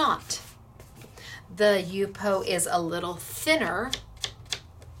Grafix is not. The Yupo is a little thinner.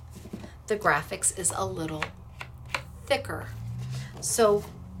 The Grafix is a little thicker. So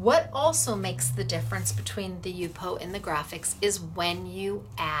what also makes the difference between the Yupo and the Grafix is when you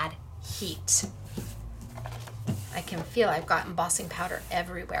add heat. I can feel I've got embossing powder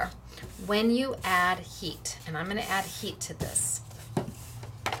everywhere. When you add heat, and I'm going to add heat to this.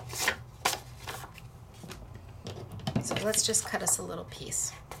 So let's just cut us a little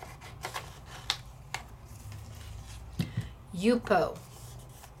piece. Yupo.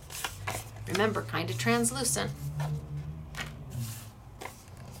 Remember, kind of translucent.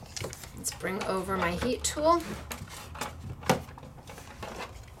 Let's bring over my heat tool.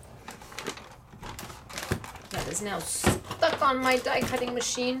 That is now stuck on my die cutting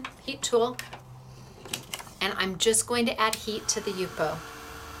machine, heat tool. And I'm just going to add heat to the Yupo,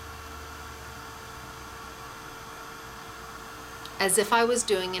 as if I was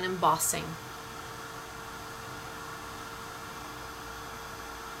doing an embossing.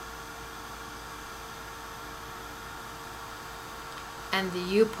 And the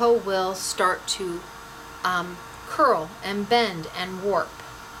Yupo will start to curl and bend and warp.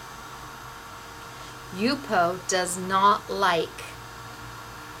 Yupo does not like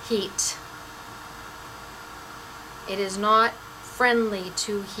heat. It is not friendly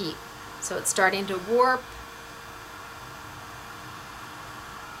to heat. So it's starting to warp.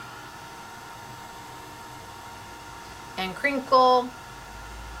 And crinkle.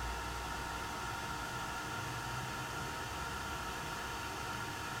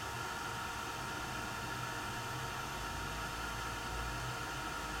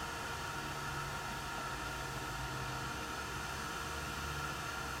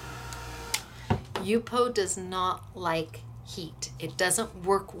 Yupo does not like heat. It doesn't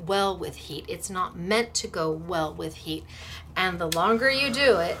work well with heat. It's not meant to go well with heat. And the longer you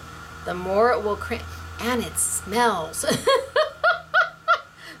do it, the more it will and it smells.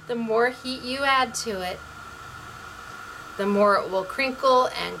 The more heat you add to it, the more it will crinkle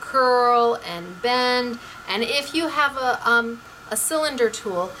and curl and bend. And if you have a cylinder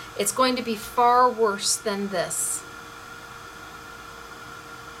tool, it's going to be far worse than this.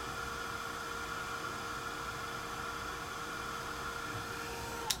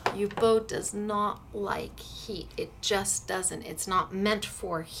 Yupo does not like heat. It just doesn't. It's not meant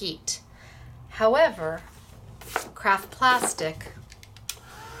for heat. However, craft plastic,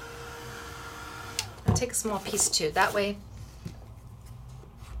 I'll take a small piece too. That way,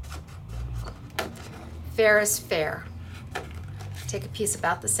 fair is fair. Take a piece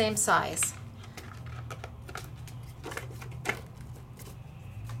about the same size.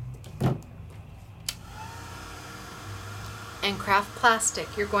 And craft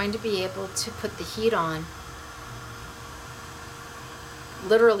plastic, you're going to be able to put the heat on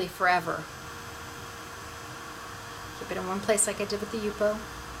literally forever. Keep it in one place like I did with the Yupo.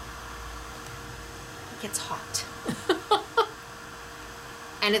 It gets hot.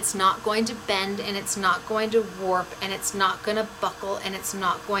 And it's not going to bend, and it's not going to warp, and it's not going to buckle, and it's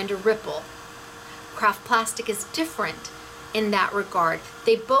not going to ripple. Craft plastic is different in that regard.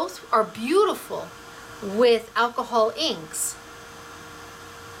 They both are beautiful with alcohol inks,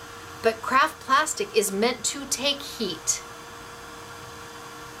 but craft plastic is meant to take heat.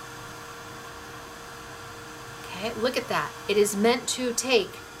 Okay, look at that. It is meant to take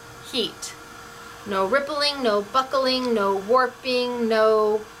heat. No rippling, no buckling, no warping,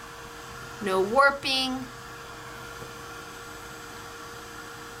 no warping.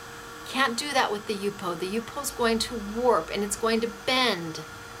 Can't do that with the Yupo. The Yupo is going to warp and it's going to bend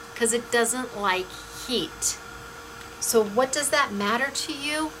because it doesn't like heat. So what does that matter to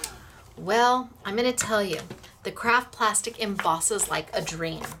you? Well, I'm going to tell you, the craft plastic embosses like a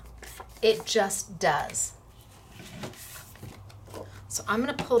dream. It just does. So I'm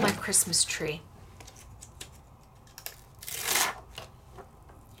going to pull my Christmas tree.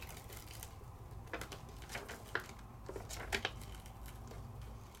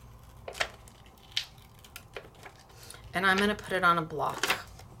 And I'm going to put it on a block.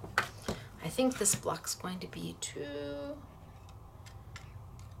 I think this block's going to be too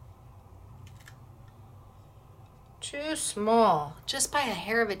small, just by a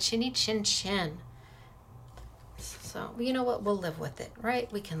hair of a chinny chin chin. So you know what, we'll live with it, right?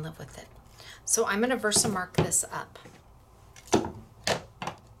 We can live with it. So I'm going to Versamark this up.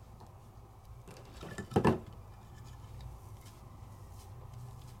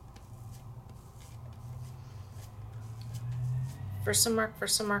 Versamark,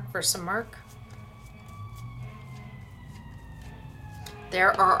 Versamark, Versamark.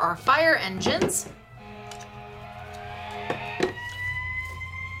 There are our fire engines.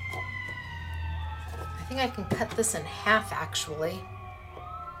 I think I can cut this in half actually.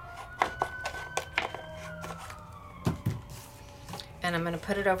 And I'm going to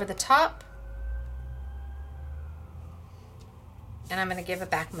put it over the top. And I'm going to give a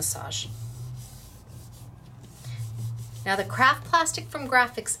back massage. Now the craft plastic from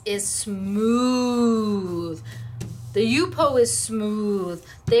Grafix is smooth. The Yupo is smooth.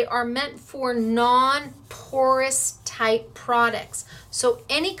 They are meant for non-porous type products. So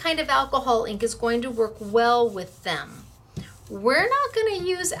any kind of alcohol ink is going to work well with them. We're not going to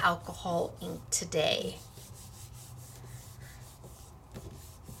use alcohol ink today.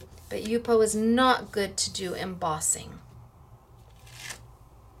 But Yupo is not good to do embossing.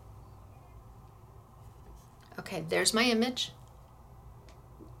 Okay, there's my image.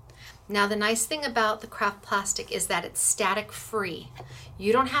 Now the nice thing about the craft plastic is that it's static free.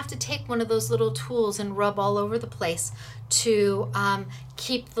 You don't have to take one of those little tools and rub all over the place to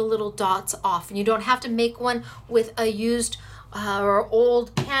keep the little dots off. And you don't have to make one with a used or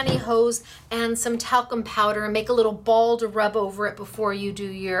old pantyhose and some talcum powder and make a little ball to rub over it before you do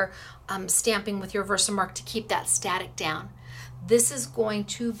your stamping with your Versamark to keep that static down. This is going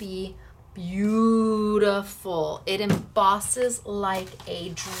to be beautiful. It embosses like a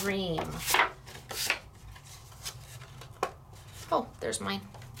dream. Oh, there's mine.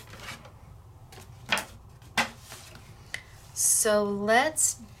 So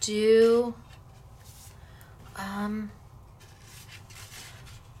let's do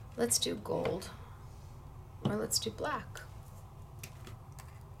gold, or let's do black.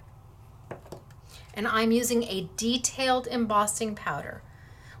 And I'm using a detailed embossing powder.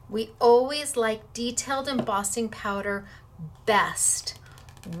 We always like detailed embossing powder best.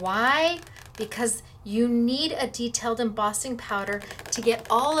 Why? Because you need a detailed embossing powder to get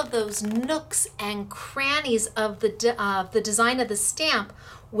all of those nooks and crannies of the design of the stamp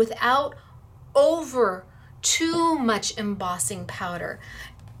without over too much embossing powder.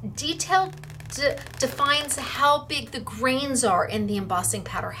 Detailed defines how big the grains are in the embossing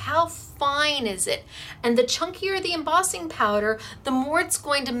powder. How fine is it? And the chunkier the embossing powder, the more it's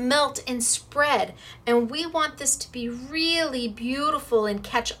going to melt and spread. And we want this to be really beautiful and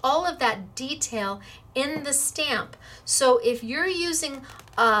catch all of that detail in the stamp. So if you're using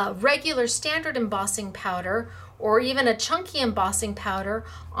a regular standard embossing powder or even a chunky embossing powder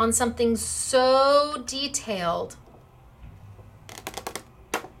on something so detailed,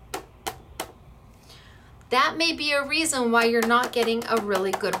 that may be a reason why you're not getting a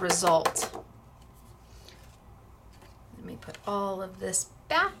really good result. Let me put all of this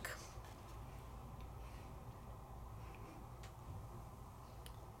back.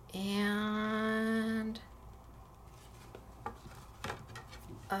 And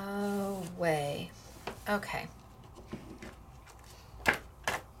away. Okay.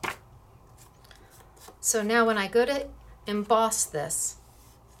 So now when I go to emboss this,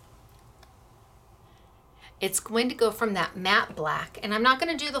 it's going to go from that matte black, and I'm not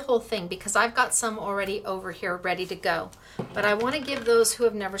going to do the whole thing because I've got some already over here ready to go, but I want to give those who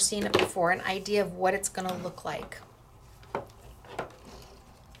have never seen it before an idea of what it's going to look like.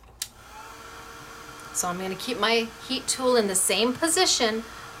 So I'm going to keep my heat tool in the same position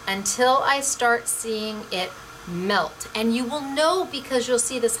until I start seeing it melt. And you will know because you'll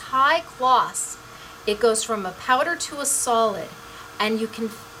see this high gloss. It goes from a powder to a solid, and you can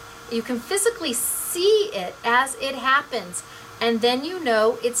physically see it as it happens, and then you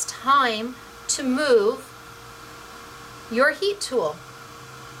know it's time to move your heat tool.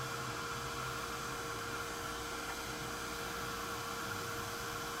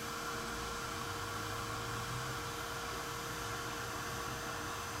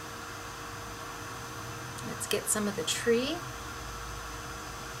 Let's get some of the tree.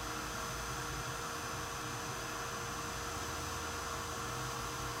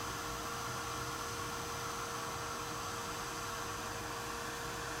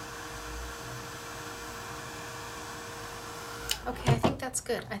 Okay, I think that's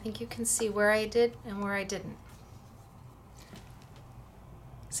good. I think you can see where I did and where I didn't.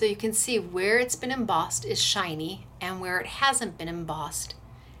 So you can see where it's been embossed is shiny, and where it hasn't been embossed,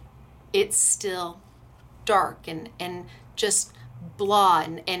 it's still dark and just blah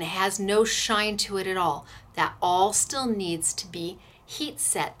and has no shine to it at all. That all still needs to be heat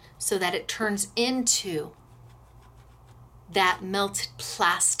set so that it turns into that melted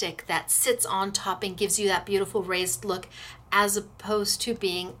plastic that sits on top and gives you that beautiful raised look, as opposed to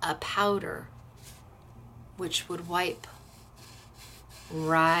being a powder, which would wipe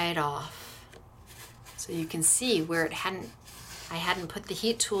right off. So you can see where I hadn't put the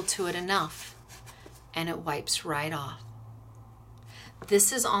heat tool to it enough, and it wipes right off.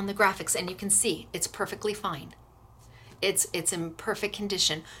 This is on the Grafix, and you can see it's perfectly fine. It's in perfect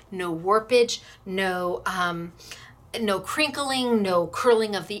condition. No warpage, no crinkling, no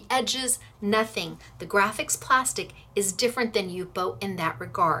curling of the edges, nothing. The Grafix plastic is different than Yupo in that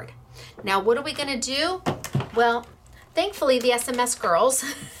regard. Now, what are we gonna do? Well, thankfully the SMS girls,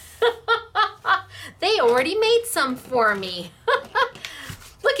 they already made some for me.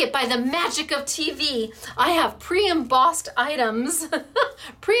 Look it, by the magic of TV, I have pre-embossed items,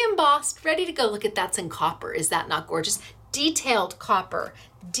 pre-embossed, ready to go. Look at that's in copper. Is that not gorgeous? Detailed copper,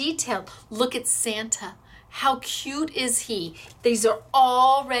 detailed. Look at Santa. How cute is he? These are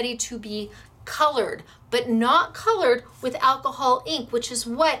all ready to be colored, but not colored with alcohol ink, which is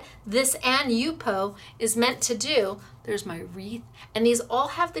what this and Yupo is meant to do. There's my wreath, and these all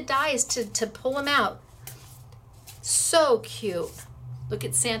have the dies to pull them out. So cute. Look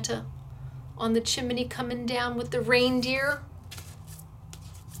at Santa on the chimney coming down with the reindeer.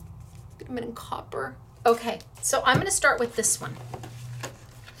 Look at him in copper. Okay, so I'm gonna start with this one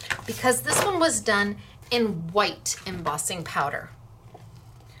because this one was done in white embossing powder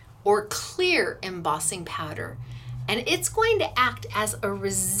or clear embossing powder, and it's going to act as a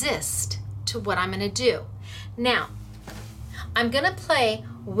resist to what I'm going to do. Now, I'm going to play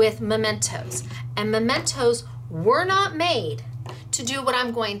with mementos, and mementos were not made to do what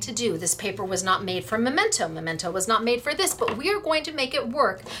I'm going to do. This paper was not made for memento. Memento was not made for this, but we are going to make it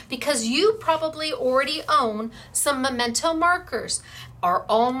work because you probably already own some memento markers. Are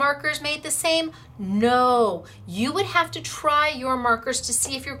all markers made the same? No. You would have to try your markers to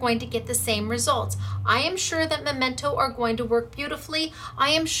see if you're going to get the same results. I am sure that memento are going to work beautifully.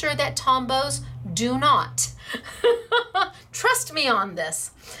 I am sure that Tombows do not. Trust me on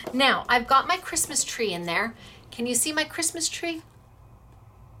this. Now, I've got my Christmas tree in there. Can you see my Christmas tree?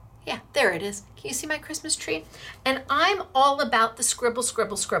 Yeah, there it is. Can you see my Christmas tree? And I'm all about the scribble,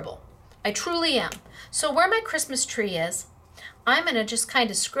 scribble, scribble. I truly am. So where my Christmas tree is, I'm going to just kind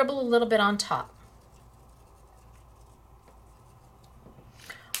of scribble a little bit on top.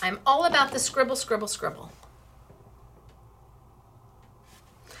 I'm all about the scribble, scribble, scribble.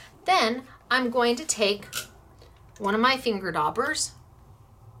 Then I'm going to take one of my finger daubers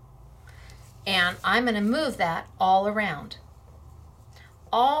and I'm going to move that all around,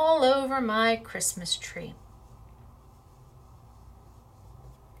 all over my Christmas tree.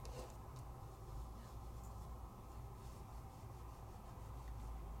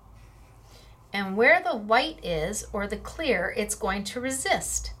 And where the white is, or the clear, it's going to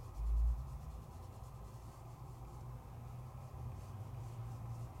resist.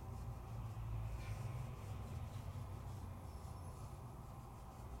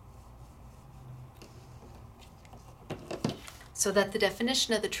 So that the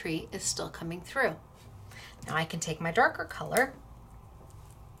definition of the tree is still coming through. Now I can take my darker color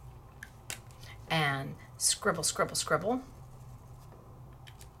and scribble, scribble, scribble,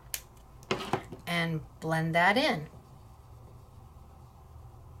 and blend that in.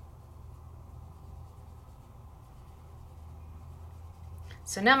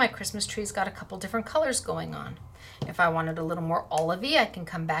 So now my Christmas tree's got a couple different colors going on. If I wanted a little more olivey, I can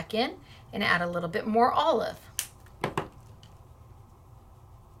come back in and add a little bit more olive.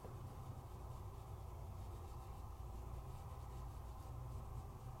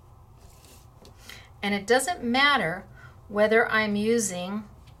 And it doesn't matter whether I'm using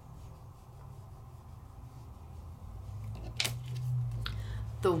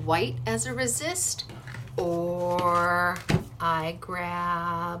the white as a resist, or I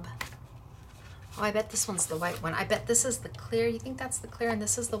grab, oh, I bet this one's the white one. I bet this is the clear. You think that's the clear and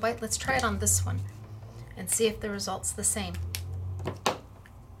this is the white? Let's try it on this one and see if the result's the same.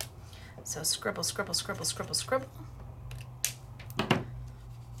 So scribble, scribble, scribble, scribble, scribble.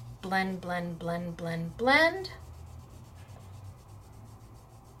 Blend, blend, blend, blend, blend.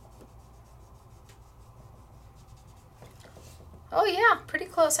 Oh yeah, pretty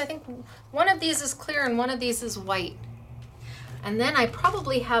close. I think one of these is clear and one of these is white. And then I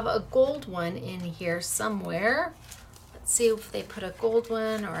probably have a gold one in here somewhere. Let's see if they put a gold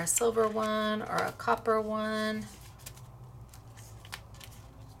one or a silver one or a copper one.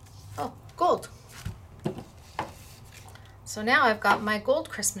 Oh, gold. So now I've got my gold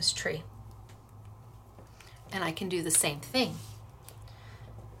Christmas tree. And I can do the same thing.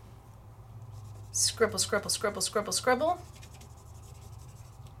 Scribble, scribble, scribble, scribble, scribble.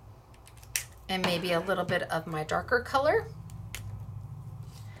 And maybe a little bit of my darker color.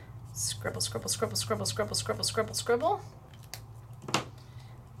 Scribble, scribble, scribble, scribble, scribble, scribble, scribble, scribble.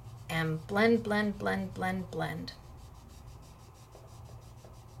 And blend, blend, blend, blend, blend.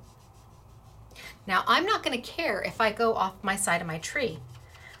 Now I'm not going to care if I go off my side of my tree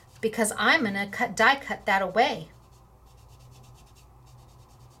because I'm going to die cut that away.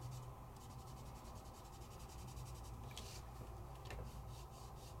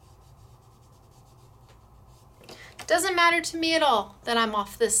 Doesn't matter to me at all that I'm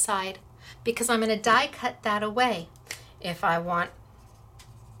off this side because I'm going to die cut that away. If I want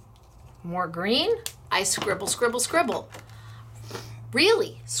more green, I scribble, scribble, scribble.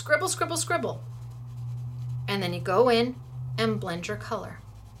 Really, scribble, scribble, scribble. And then you go in and blend your color.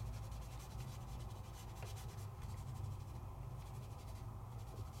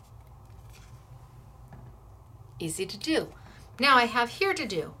 Easy to do. Now I have here to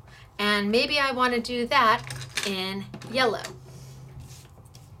do, and maybe I want to do that in yellow.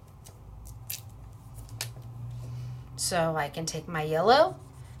 So I can take my yellow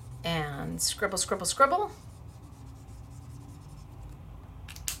and scribble, scribble, scribble.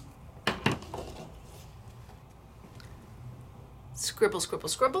 Scribble, scribble,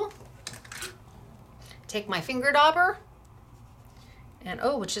 scribble. Take my finger dauber and,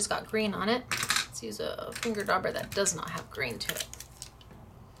 oh, which has got green on it. Let's use a finger dauber that does not have green to it.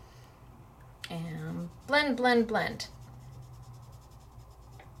 And blend, blend, blend.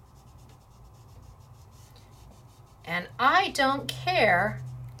 And I don't care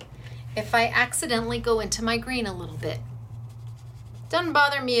if I accidentally go into my green a little bit. Doesn't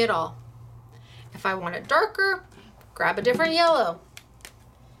bother me at all. If I want it darker, grab a different yellow.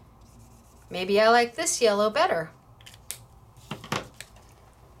 Maybe I like this yellow better.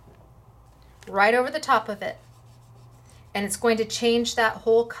 Right over the top of it. And it's going to change that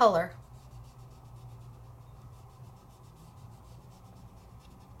whole color.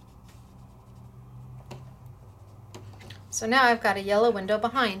 So now I've got a yellow window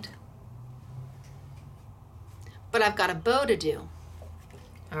behind. But I've got a bow to do.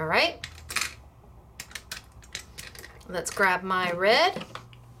 All right. Let's grab my red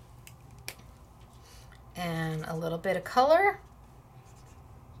and a little bit of color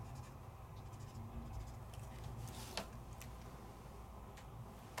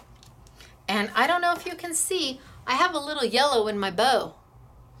And I don't know if you can see, I have a little yellow in my bow.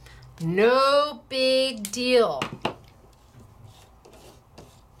 No big deal.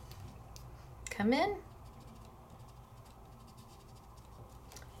 Come in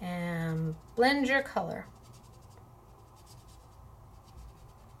and blend your color.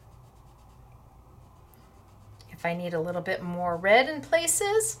 If I need a little bit more red in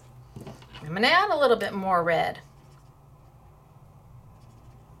places, I'm going to add a little bit more red.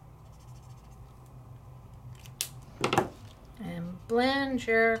 And blend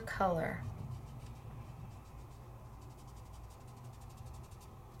your color.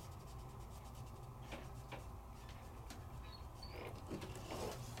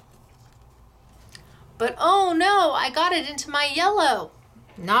 But oh no, I got it into my yellow.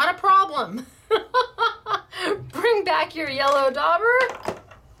 Not a problem. Bring back your yellow dauber.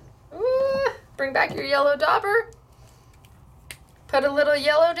 Ooh, bring back your yellow dauber. Put a little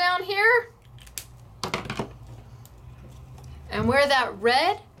yellow down here. And where that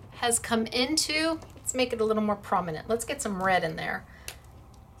red has come into, let's make it a little more prominent. Let's get some red in there.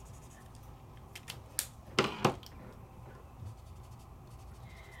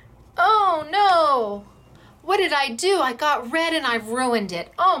 Oh no! What did I do? I got red and I've ruined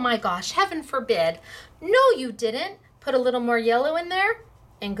it. Oh my gosh, heaven forbid. No, you didn't. Put a little more yellow in there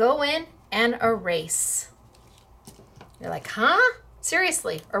and go in and erase. You're like, huh?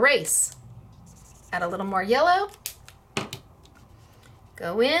 Seriously, erase. Add a little more yellow.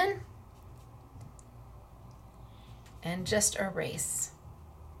 Go in and just erase.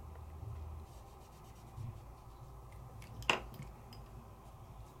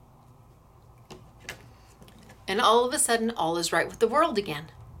 And all of a sudden, all is right with the world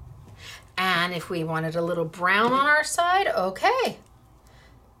again. And if we wanted a little brown on our side, okay.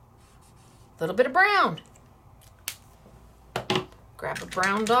 A little bit of brown. Grab a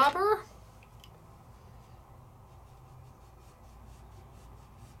brown dauber.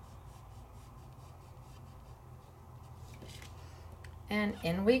 And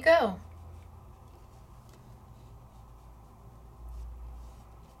in we go.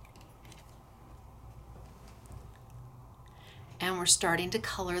 And we're starting to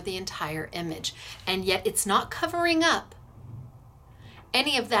color the entire image. And yet it's not covering up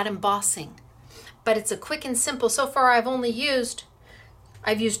any of that embossing, but it's a quick and simple. So far I've used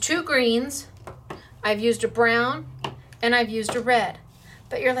 2 greens, I've used a brown, and I've used a red.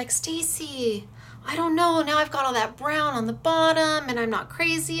 But you're like, Stacy, I don't know, now I've got all that brown on the bottom and I'm not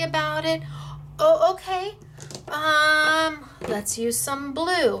crazy about it. Oh, okay. Let's use some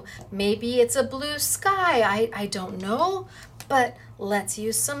blue. Maybe it's a blue sky, I don't know. But let's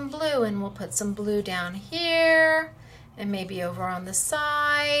use some blue, and we'll put some blue down here and maybe over on the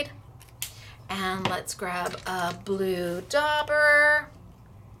side. And let's grab a blue dauber.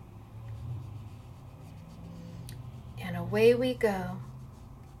 And away we go.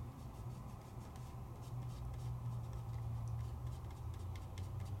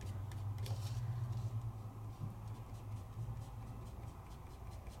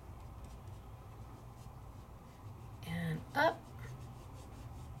 And up.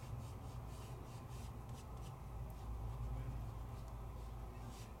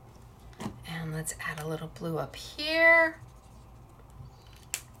 And let's add a little blue up here.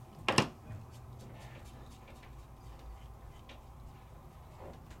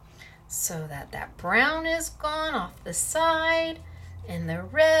 So that that brown is gone off the side and the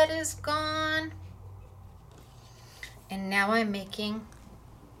red is gone. And now I'm making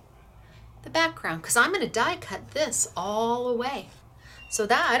the background because I'm going to die cut this all the way. So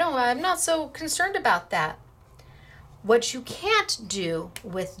that I'm not so concerned about that. What you can't do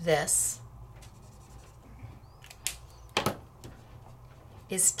with this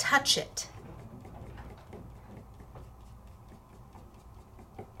is touch it.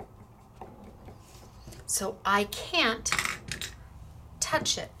 So I can't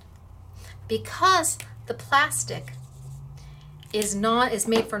touch it because the plastic is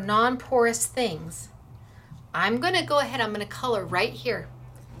made for non-porous things. I'm going to go ahead, I'm going to color right here.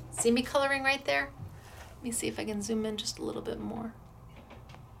 See me coloring right there? Let me see if I can zoom in just a little bit more.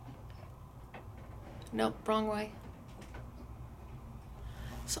 Nope, wrong way.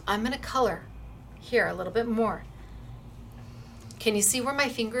 So I'm going to color here a little bit more. Can you see where my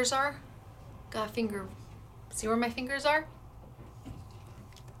fingers are? Got a finger. See where my fingers are?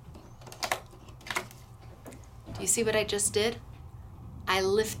 Do you see what I just did? I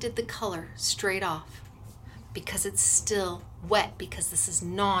lifted the color straight off because it's still wet because this is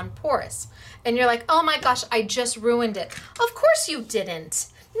non-porous. And you're like, oh my gosh, I just ruined it. Of course you didn't.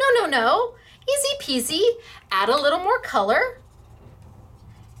 No. Easy peasy. Add a little more color.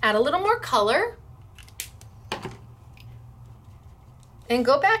 Add add a little more color and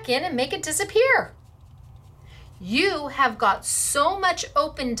go back in and make it disappear. You have got so much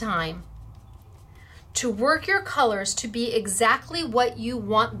open time to work your colors to be exactly what you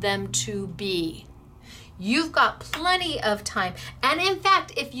want them to be. You've got plenty of time. And in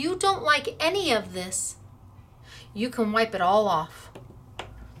fact, if you don't like any of this, you can wipe it all off.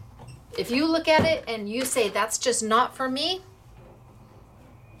 If you look at it and you say, that's just not for me,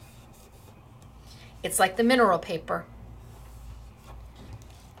 it's like the mineral paper.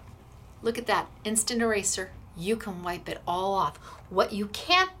 Look at that, instant eraser. You can wipe it all off. What you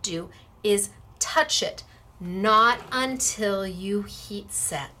can't do is touch it, not until you heat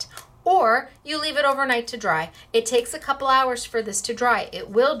set. Or you leave it overnight to dry. It takes a couple hours for this to dry. It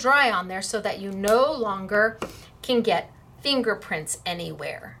will dry on there so that you no longer can get fingerprints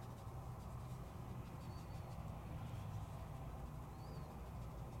anywhere.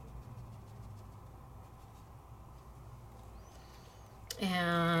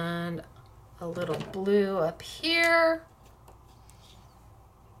 And a little blue up here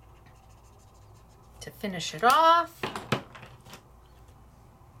to finish it off.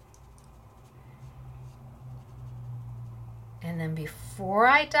 And then before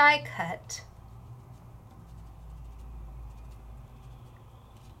I die cut,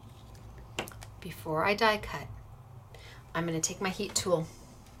 I'm going to take my heat tool.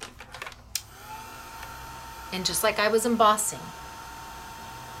 And just like I was embossing,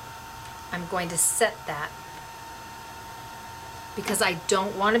 I'm going to set that because I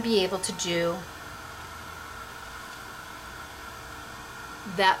don't want to be able to do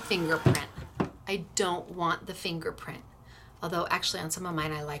that fingerprint. I don't want the fingerprint. Although actually on some of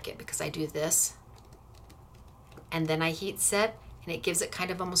mine I like it because I do this and then I heat set and it gives it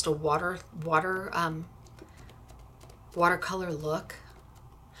kind of almost a watercolor look.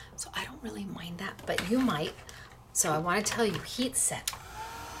 So I don't really mind that, but you might. So I want to tell you, heat set.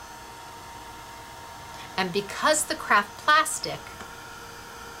 And because the craft plastic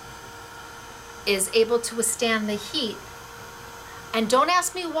is able to withstand the heat, and don't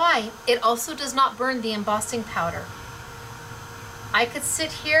ask me why, it also does not burn the embossing powder. I could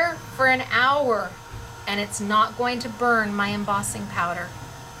sit here for an hour and it's not going to burn my embossing powder.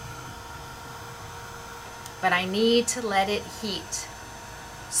 But I need to let it heat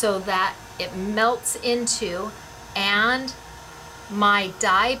so that it melts into, and my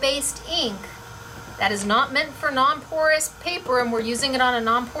dye-based ink that is not meant for non-porous paper and we're using it on a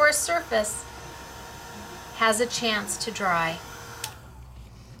non-porous surface has a chance to dry.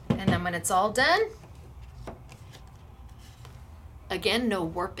 And then when it's all done, again, no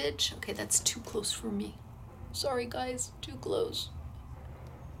warpage. Okay, that's too close for me. Sorry guys, too close.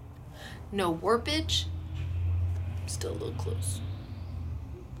 No warpage, still a little close.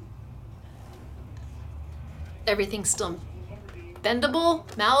 Everything's still bendable,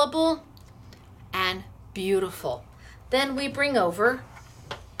 malleable, and beautiful. Then we bring over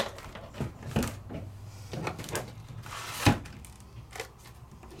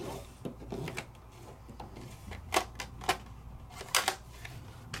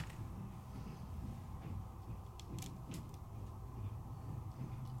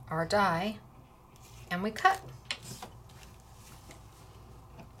our die and we cut.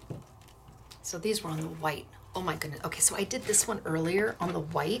 So these were on the white. Oh my goodness. Okay, so I did this one earlier on the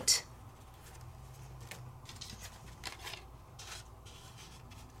white.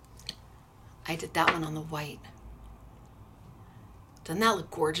 I did that one on the white. Doesn't that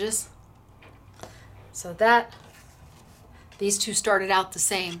look gorgeous? So these two started out the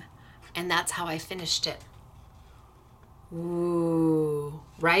same, and that's how I finished it. Ooh,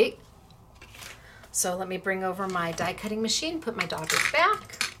 right? So let me bring over my die cutting machine, put my daubers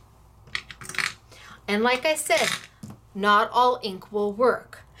back. And like I said, not all ink will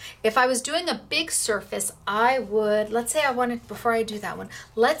work. If I was doing a big surface, I would, let's say I wanted, before I do that one,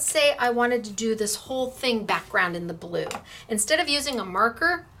 let's say I wanted to do this whole thing background in the blue. Instead of using a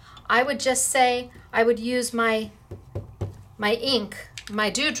marker, I would just say, I would use my ink,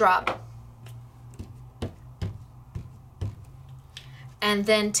 my dewdrop, and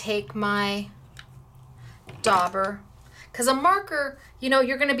then take my dauber. Because a marker, you know,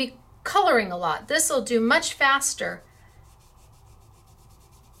 you're going to be coloring a lot. This will do much faster.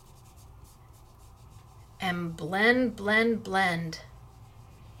 And blend, blend, blend.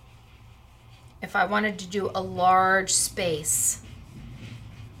 If I wanted to do a large space,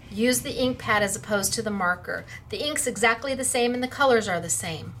 use the ink pad as opposed to the marker. The ink's exactly the same and the colors are the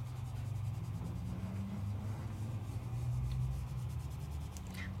same.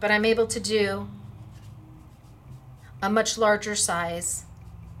 But I'm able to do a much larger size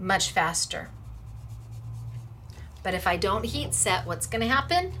much faster. But if I don't heat set, what's gonna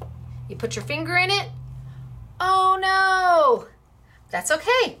happen? You put your finger in it. Oh no! That's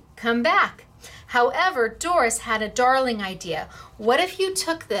okay, come back. However, Doris had a darling idea. What if you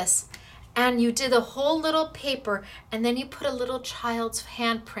took this and you did a whole little paper and then you put a little child's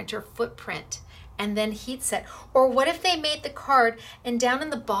handprint or footprint and then heat set? Or what if they made the card and down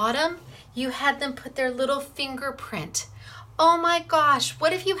in the bottom, you had them put their little fingerprint? Oh my gosh,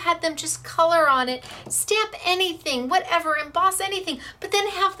 what if you had them just color on it, stamp anything, whatever, emboss anything, but then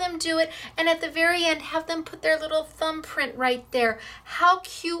have them do it, and at the very end have them put their little thumbprint right there. How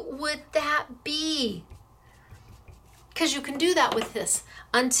cute would that be? Because you can do that with this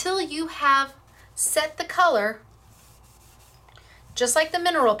until you have set the color, just like the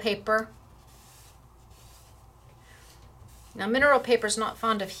mineral paper. Now mineral paper is not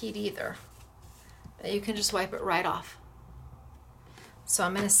fond of heat either, but you can just wipe it right off. So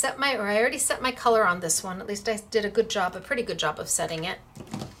I'm going to set I already set my color on this one. At least I did a pretty good job of setting it.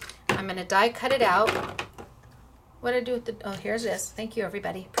 I'm going to die cut it out. What did I do with oh, here's this. Thank you,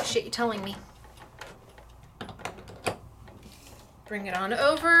 everybody. Appreciate you telling me. Bring it on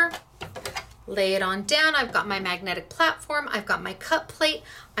over. Lay it on down. I've got my magnetic platform. I've got my cut plate.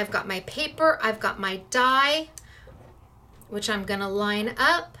 I've got my paper. I've got my die, which I'm going to line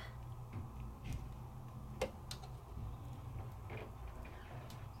up.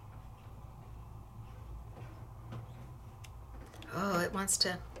 Oh, it wants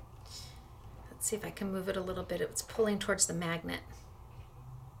to, let's see if I can move it a little bit. It's pulling towards the magnet.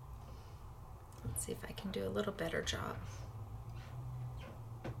 Let's see if I can do a little better job.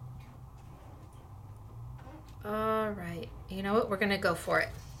 All right, you know what? We're gonna go for it.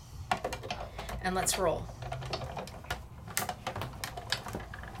 And let's roll.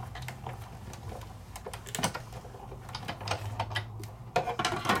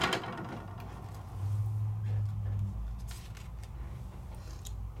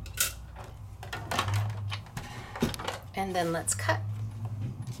 And then let's cut.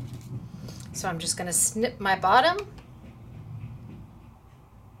 So I'm just going to snip my bottom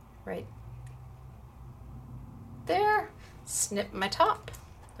right there, snip my top.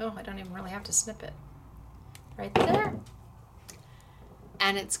 Oh, I don't even really have to snip it. Right there.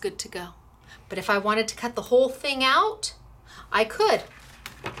 And it's good to go. But if I wanted to cut the whole thing out, I could.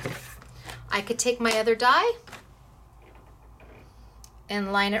 I could take my other die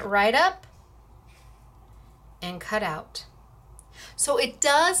and line it right up and cut out. So it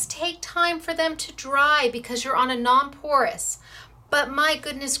does take time for them to dry because you're on a non-porous. But my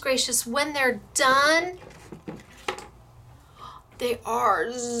goodness gracious, when they're done, they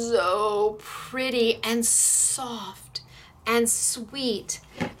are so pretty and soft and sweet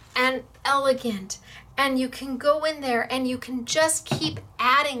and elegant. And you can go in there and you can just keep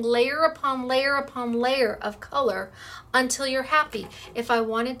adding layer upon layer upon layer of color until you're happy. If I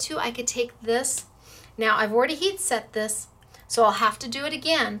wanted to, I could take this. Now I've already heat set this, so I'll have to do it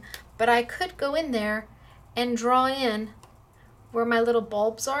again, but I could go in there and draw in where my little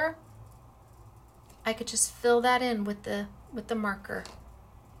bulbs are. I could just fill that in with the marker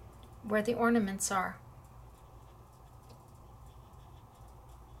where the ornaments are.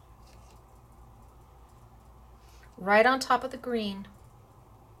 Right on top of the green.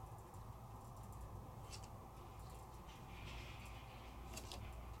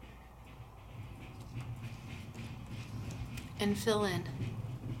 And fill in.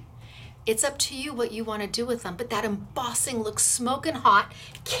 It's up to you what you want to do with them, but that embossing looks smoking hot.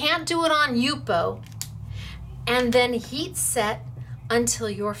 Can't do it on Yupo. And then heat set until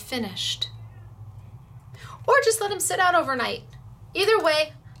you're finished. Or just let them sit out overnight. Either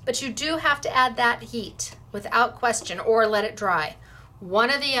way, but you do have to add that heat without question, or let it dry.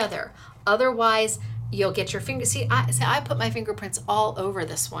 One or the other. Otherwise, you'll get your finger. See, I put my fingerprints all over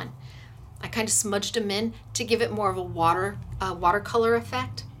this one. I kind of smudged them in to give it more of a watercolor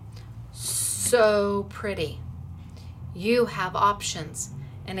effect. So pretty. You have options.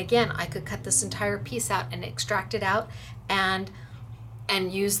 And again, I could cut this entire piece out and extract it out and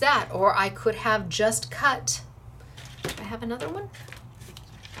use that. Or I could have just cut. Do I have another one?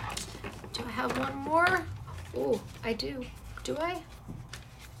 Do I have one more? Oh, I do. Do I?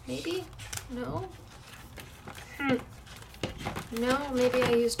 Maybe? No? No, maybe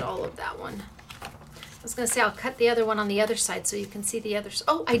I used all of that one. I was going to say I'll cut the other one on the other side so you can see the others.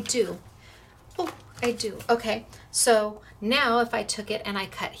 Oh, I do. Oh, I do. Okay, so now if I took it and I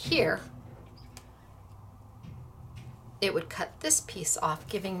cut here, it would cut this piece off,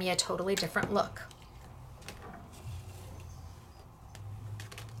 giving me a totally different look.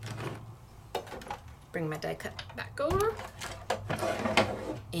 Bring my die cut back over.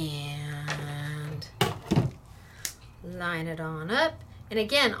 and line it on up. And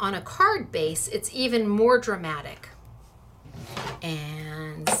again, on a card base, it's even more dramatic.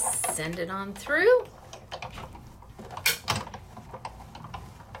 And send it on through.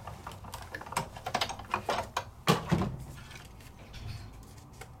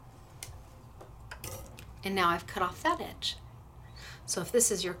 And now I've cut off that edge. So if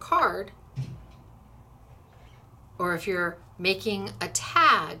this is your card, or if you're making a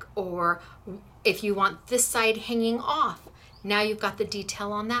tag, or if you want this side hanging off, now you've got the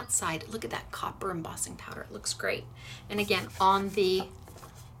detail on that side. Look at that copper embossing powder. It looks great. And again, on the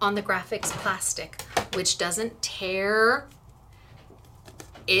Grafix plastic, which doesn't tear.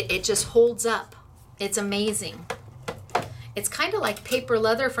 It just holds up. It's amazing. It's kind of like paper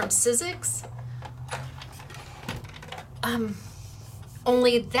leather from Sizzix.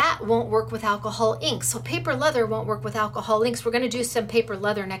 Only that won't work with alcohol ink. So paper leather won't work with alcohol inks. We're going to do some paper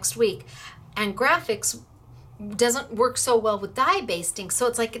leather next week. And Grafix doesn't work so well with dye-based ink. So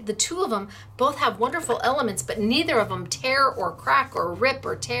it's like the two of them both have wonderful elements, but neither of them tear or crack or rip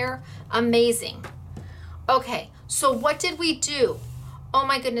or tear. Amazing. Okay, so what did we do? Oh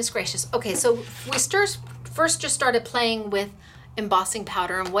my goodness gracious. Okay, so we first just started playing with embossing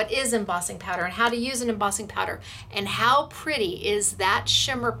powder and what is embossing powder and how to use an embossing powder and how pretty is that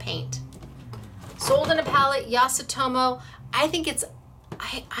shimmer paint. Sold in a palette, Yasutomo. I think it's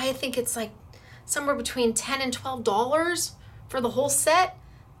like somewhere between $10 and $12 for the whole set.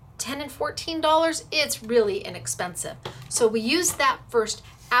 $10 and $14. It's really inexpensive. So we used that first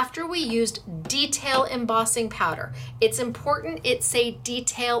after we used detail embossing powder. It's important it say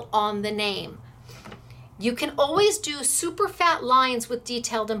detail on the name. You can always do super fat lines with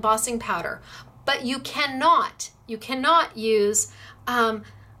detailed embossing powder, but you cannot use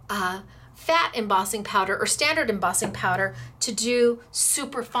fat embossing powder or standard embossing powder to do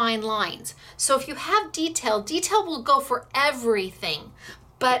super fine lines. So if you have detail will go for everything,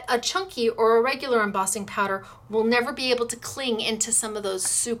 but a chunky or a regular embossing powder will never be able to cling into some of those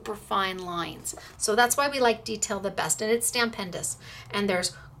super fine lines. So that's why we like detail the best, and it's stupendous. And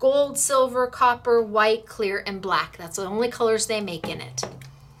there's gold, silver, copper, white, clear, and black. That's the only colors they make in it.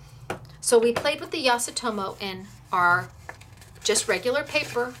 So we played with the Yasutomo in our just regular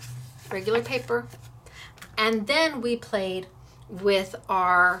paper, and then we played with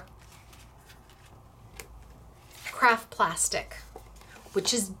our craft plastic,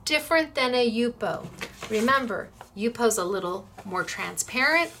 which is different than a Yupo. Remember, Yupo's a little more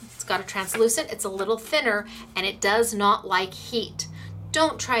transparent, it's got a translucent, it's a little thinner, and it does not like heat.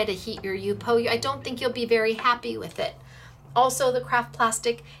 Don't try to heat your Yupo. I don't think you'll be very happy with it. Also, the craft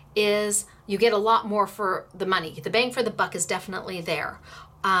plastic is, you get a lot more for the money. The bang for the buck is definitely there.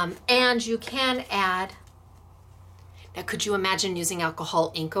 And you can add, now could you imagine using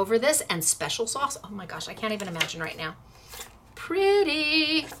alcohol ink over this and special sauce? Oh my gosh, I can't even imagine right now.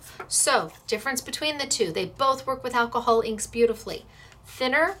 Pretty. So, difference between the two. They both work with alcohol inks beautifully.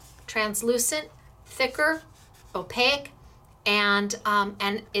 Thinner, translucent, thicker, opaque, and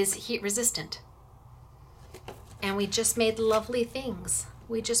is heat resistant. And we just made lovely things.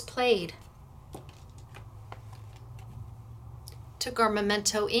 We just played. Took our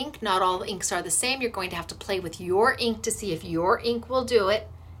Memento ink. Not all inks are the same. You're going to have to play with your ink to see if your ink will do it.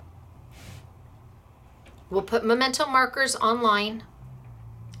 We'll put Memento markers online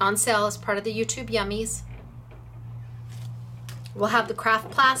on sale as part of the YouTube Yummies. We'll have the craft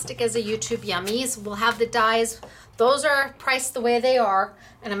plastic as a YouTube Yummies. We'll have the dyes. Those are priced the way they are,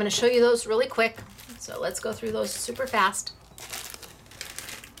 and I'm going to show you those really quick. So let's go through those super fast.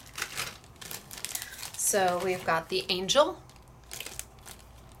 So we've got the Angel,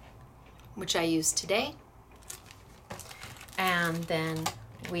 which I used today. And then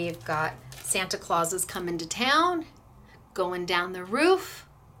we've got Santa Claus is coming to town, going down the roof,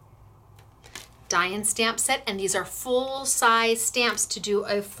 die and stamp set, and these are full-size stamps to do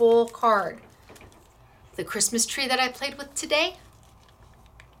a full card. The Christmas tree that I played with today.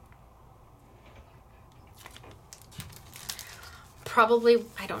 Probably,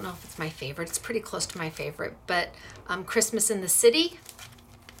 I don't know if it's my favorite. It's pretty close to my favorite, but Christmas in the City.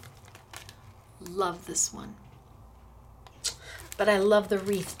 Love this one. But I love the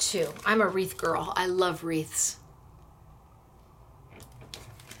wreath too. I'm a wreath girl. I love wreaths.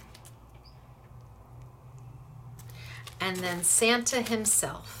 And then Santa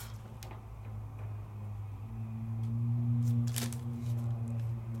himself.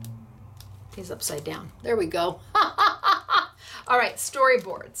 He's upside down. There we go. All right,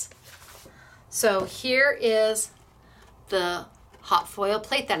 storyboards. So here is the hot foil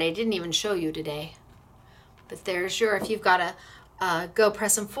plate that I didn't even show you today. But there's your, if you've got Go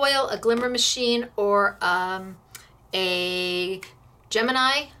Press and Foil, a glimmer machine, or a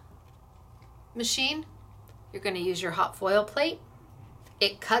Gemini machine, you're going to use your hot foil plate.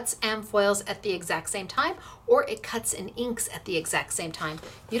 It cuts and foils at the exact same time, or it cuts and inks at the exact same time.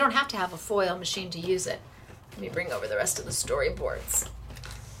 You don't have to have a foil machine to use it. Let me bring over the rest of the storyboards.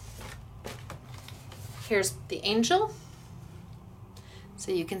 Here's the angel.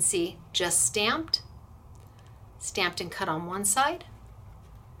 So you can see just stamped, stamped and cut on one side,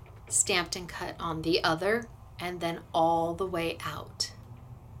 stamped and cut on the other, and then all the way out.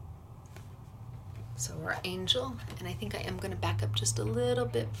 So our angel, and I think I am going to back up just a little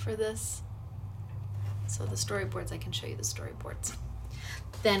bit for this. So the storyboards, I can show you the storyboards.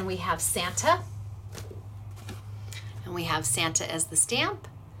 Then we have Santa, and we have Santa as the stamp,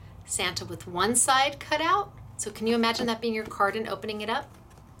 Santa with one side cut out. So can you imagine that being your card and opening it up?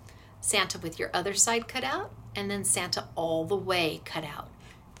 Santa with your other side cut out, and then Santa all the way cut out.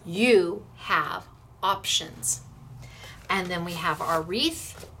 You have options. And then we have our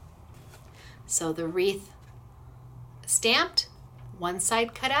wreath. So the wreath stamped, one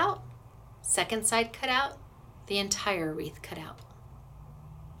side cut out, second side cut out, the entire wreath cut out.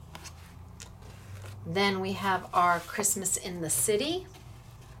 Then we have our Christmas in the City,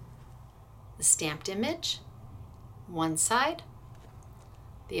 the stamped image, one side,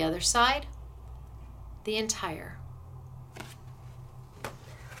 the other side, the entire.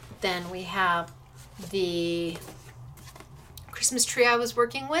 Then we have the Christmas tree I was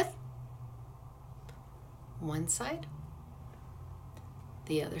working with, one side,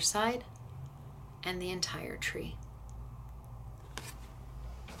 the other side, and the entire tree.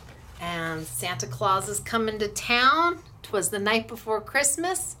 And Santa Claus is coming to town. 'Twas the night before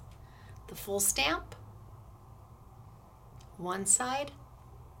Christmas. The full stamp, one side,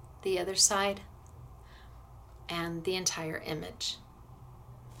 the other side, and the entire image.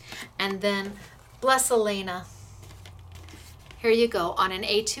 And then Bless Elena. Here you go on an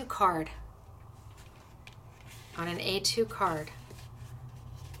A2 card. On an A2 card.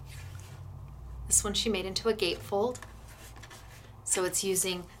 This one she made into a gatefold. So it's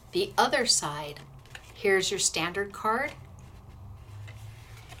using the other side. Here's your standard card.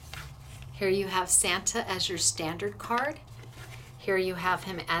 Here you have Santa as your standard card. Here you have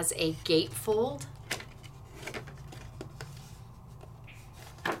him as a gatefold.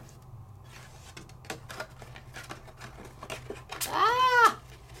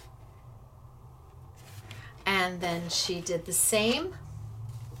 And then she did the same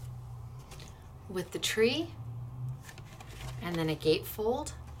with the tree, and then a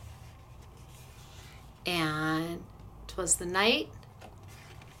gatefold, and 'twas the night,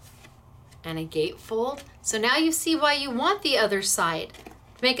 and a gatefold. So now you see why you want the other side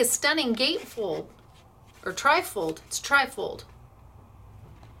to make a stunning gatefold, or trifold. It's trifold.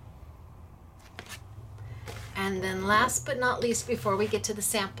 And then last but not least, before we get to the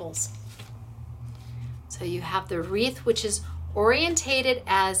samples, so you have the wreath, which is orientated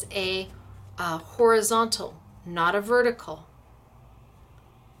as a horizontal, not a vertical.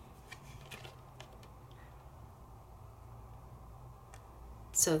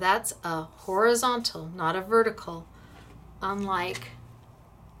 So that's a horizontal, not a vertical, unlike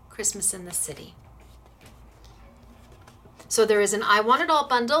Christmas in the City. So there is an I Want It All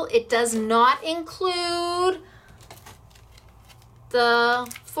bundle. It does not include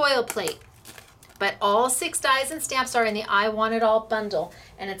the foil plate, but all 6 dies and stamps are in the I Want It All bundle.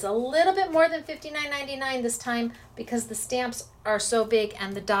 And it's a little bit more than $59.99 this time because the stamps are so big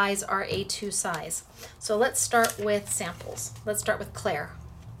and the dies are A2 size. So let's start with samples. Let's start with Claire.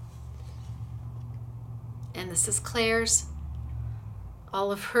 And this is Claire's,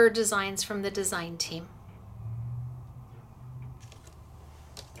 all of her designs from the design team.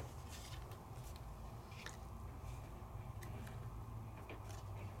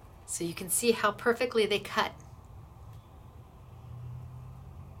 So you can see how perfectly they cut.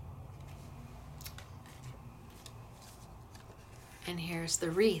 And here's the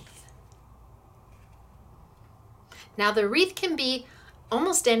wreath. Now the wreath can be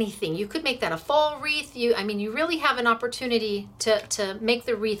almost anything. You could make that a fall wreath. You really have an opportunity to make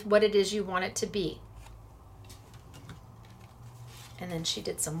the wreath what it is you want it to be. And then she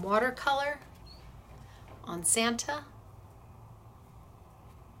did some watercolor on Santa.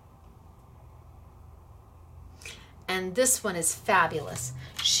 And this one is fabulous.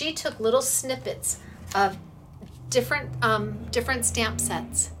 She took little snippets of different stamp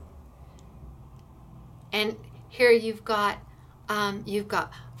sets. And here you've got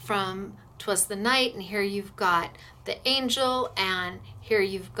from 'Twas the Night, and here you've got the angel, and here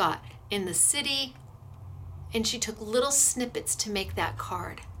you've got in the city, and she took little snippets to make that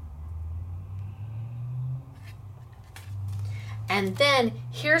card. And then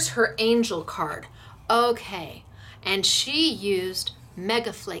here's her angel card. Okay, and she used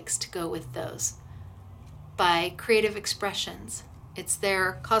Mega Flakes to go with those by Creative Expressions. It's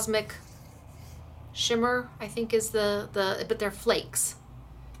their Cosmic Shimmer, I think is but they're flakes.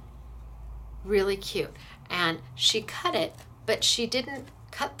 Really cute. And she cut it, but she didn't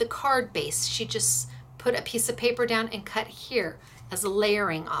cut the card base. She just put a piece of paper down and cut here as a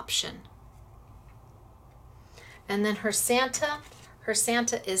layering option. And then her Santa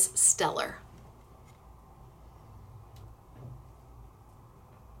is stellar.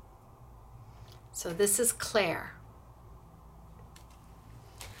 So this is Claire.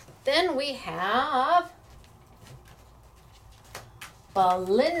 Then we have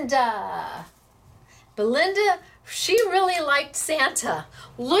Belinda. Belinda, she really liked Santa.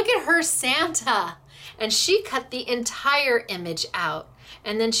 Look at her Santa. And she cut the entire image out.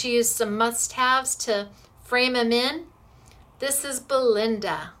 And then she used some must-haves to frame him in. This is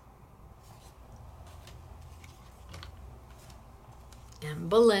Belinda. And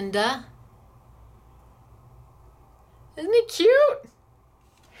Belinda. Isn't he cute?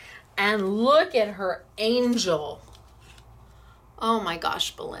 And look at her angel. Oh my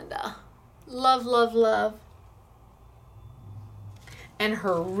gosh, Belinda. Love, love, love. And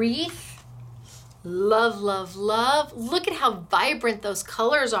her wreath. Love, love, love. Look at how vibrant those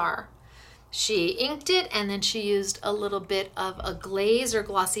colors are. She inked it and then she used a little bit of a glaze or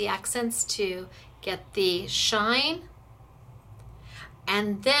glossy accents to get the shine.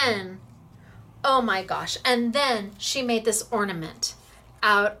 And then, oh my gosh, and then she made this ornament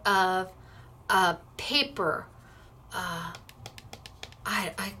out of paper.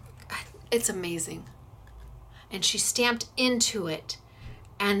 It's amazing. And she stamped into it,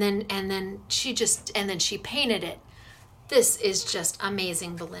 and then she painted it. This is just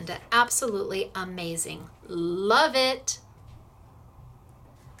amazing, Belinda. Absolutely amazing. Love it.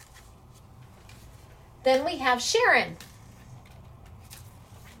 Then we have Sharon.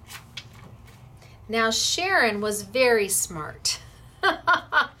 Now Sharon was very smart.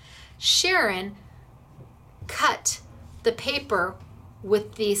 Sharon cut the paper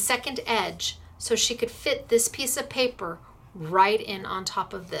with the second edge so she could fit this piece of paper right in on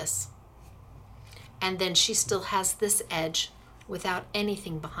top of this. And then she still has this edge without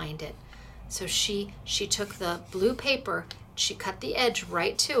anything behind it. So she took the blue paper, she cut the edge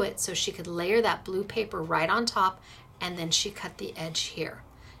right to it so she could layer that blue paper right on top, and then she cut the edge here.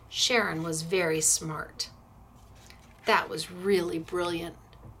 Sharon was very smart. That was really brilliant.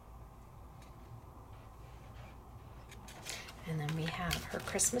 And then we have her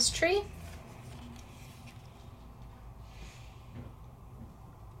Christmas tree.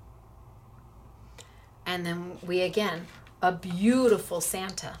 And then a beautiful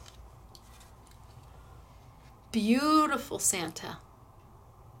Santa. Beautiful Santa.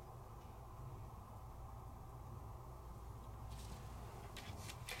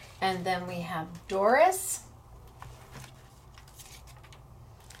 And then we have Doris.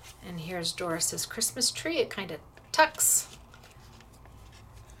 And here's Doris's Christmas tree. It kind of tucks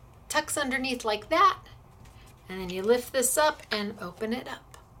underneath like that. And then you lift this up and open it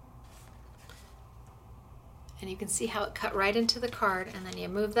up. And you can see how it cut right into the card. And then you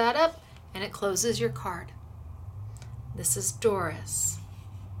move that up and it closes your card. This is Doris.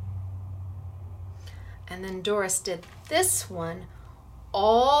 And then Doris did this one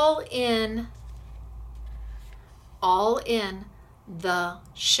all in the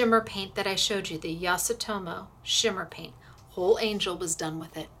shimmer paint that I showed you, the Yasutomo shimmer paint. Whole angel was done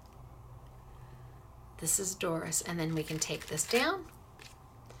with it. This is Doris, and then we can take this down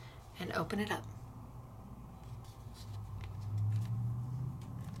and open it up.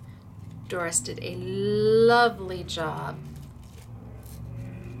 Doris did a lovely job.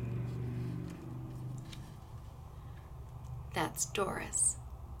 That's Doris.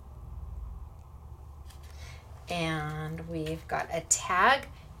 And we've got a tag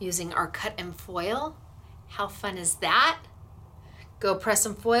using our cut and foil. How fun is that? Go press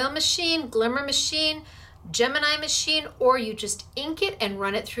and foil machine, glimmer machine, Gemini machine, or you just ink it and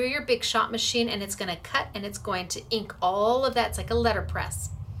run it through your Big Shot machine, and it's going to cut and it's going to ink all of that. It's like a letter press.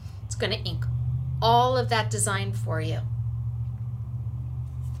 It's going to ink all of that design for you.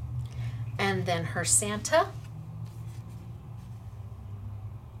 And then her Santa.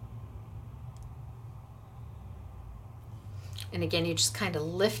 And again, you just kind of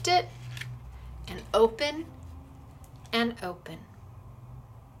lift it and open and open.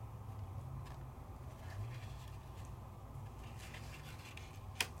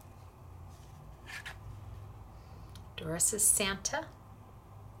 Doris is Santa.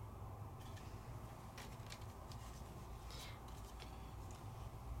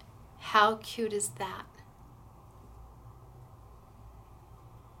 How cute is that?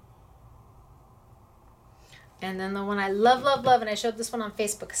 And then the one I love, love, love, and I showed this one on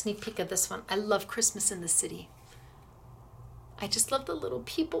Facebook, a sneak peek of this one. I love Christmas in the City. I just love the little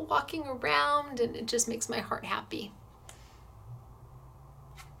people walking around, and it just makes my heart happy.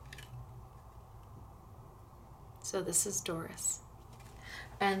 So this is Doris.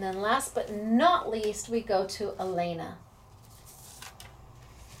 And then last but not least, we go to Elena.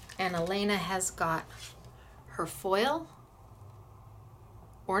 And Elena has got her foil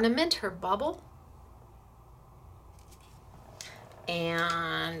ornament, her bauble,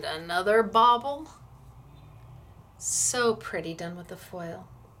 and another bauble. So pretty, done with the foil.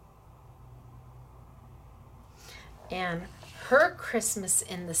 And her Christmas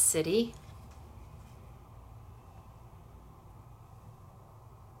in the City.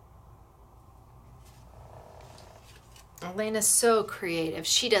 Elena's so creative.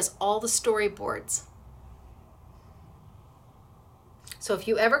 She does all the storyboards. So if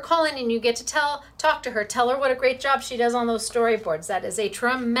you ever call in and you get to talk to her, tell her what a great job she does on those storyboards. That is a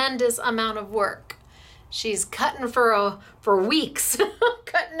tremendous amount of work. She's cutting for weeks,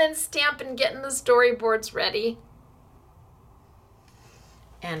 cutting and stamping, getting the storyboards ready.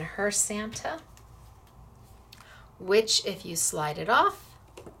 And her Santa, which if you slide it off,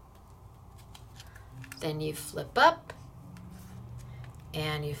 then you flip up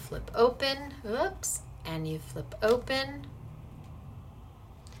and you flip open, oops, and you flip open,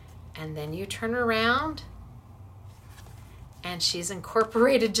 and then you turn around, and she's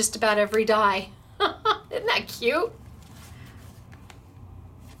incorporated just about every die. Isn't that cute?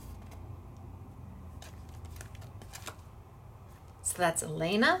 So that's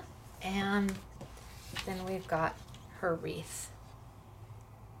Elena, and then we've got her wreath.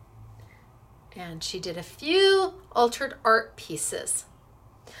 And she did a few altered art pieces.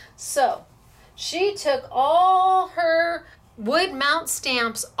 So she took all her wood mount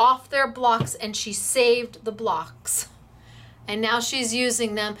stamps off their blocks and she saved the blocks. And now she's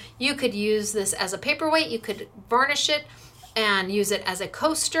using them. You could use this as a paperweight. You could varnish it and use it as a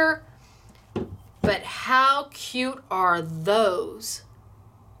coaster. But how cute are those?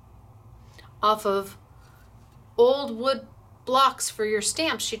 Off of old wood blocks for your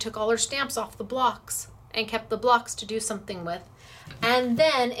stamps. She took all her stamps off the blocks and kept the blocks to do something with. And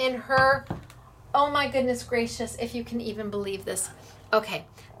then in her, oh my goodness gracious, if you can even believe this. Okay,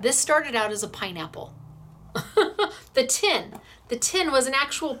 this started out as a pineapple. The tin was an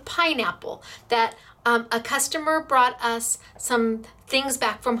actual pineapple that a customer brought us some things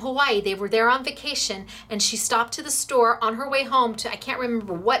back from Hawaii. They were there on vacation and she stopped to the store on her way home to, I can't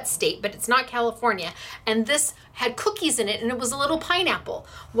remember what state, but it's not California. And this had cookies in it and it was a little pineapple.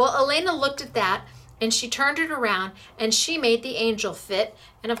 Well, Elena looked at that and she turned it around and she made the angel fit.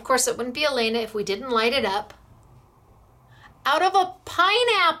 And of course it wouldn't be Elena if we didn't light it up. Out of a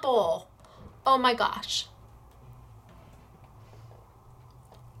pineapple. Oh my gosh.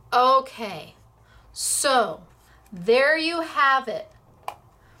 Okay. So, there you have it.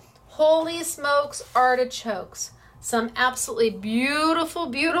 Holy smokes, artichokes. Some absolutely beautiful,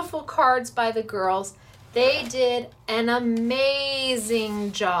 beautiful cards by the girls. They did an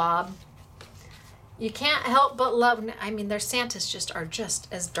amazing job. You can't help but love, I mean, their Santas are just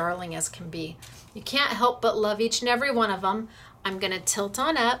as darling as can be. You can't help but love each and every one of them. I'm going to tilt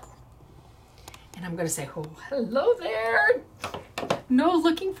on up. And I'm going to say, oh, hello there. No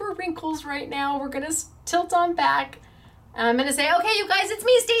looking for wrinkles right now. We're going to tilt on back. And I'm going to say, okay, you guys, it's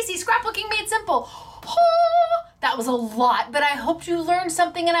me, Stacy, Scrapbooking Made Simple. Oh, that was a lot, but I hope you learned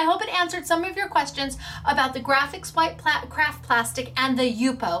something and I hope it answered some of your questions about the Grafix white craft plastic and the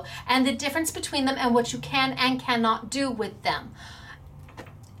Yupo and the difference between them and what you can and cannot do with them.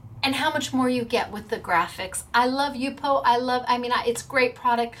 And how much more you get with the Grafix. I love Yupo. It's great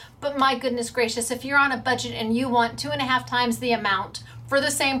product, but my goodness gracious, if you're on a budget and you want 2.5 times the amount for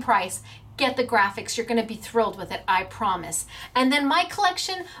the same price, get the Grafix. You're going to be thrilled with it, I promise. And then my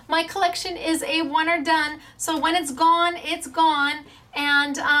collection is a one or done. So when it's gone, it's gone.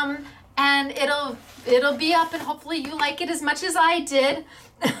 And it'll be up and hopefully you like it as much as I did.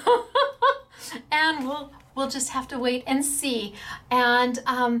 And we'll just have to wait and see. And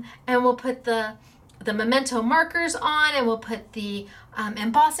we'll put the memento markers on, and we'll put the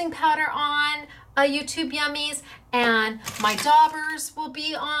embossing powder on, YouTube Yummies, and my daubers will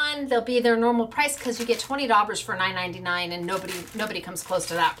be on. They'll be their normal price because you get 20 daubers for $9.99 and nobody comes close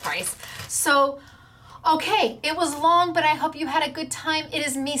to that price. So Okay, it was long, but I hope you had a good time. It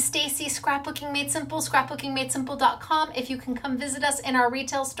is me, Stacy, Scrapbooking Made Simple, scrapbookingmadesimple.com. If you can come visit us in our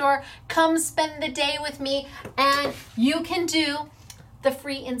retail store, come spend the day with me, and you can do the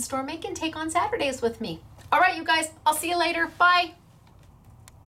free in-store make and take on Saturdays with me. All right, you guys, I'll see you later. Bye.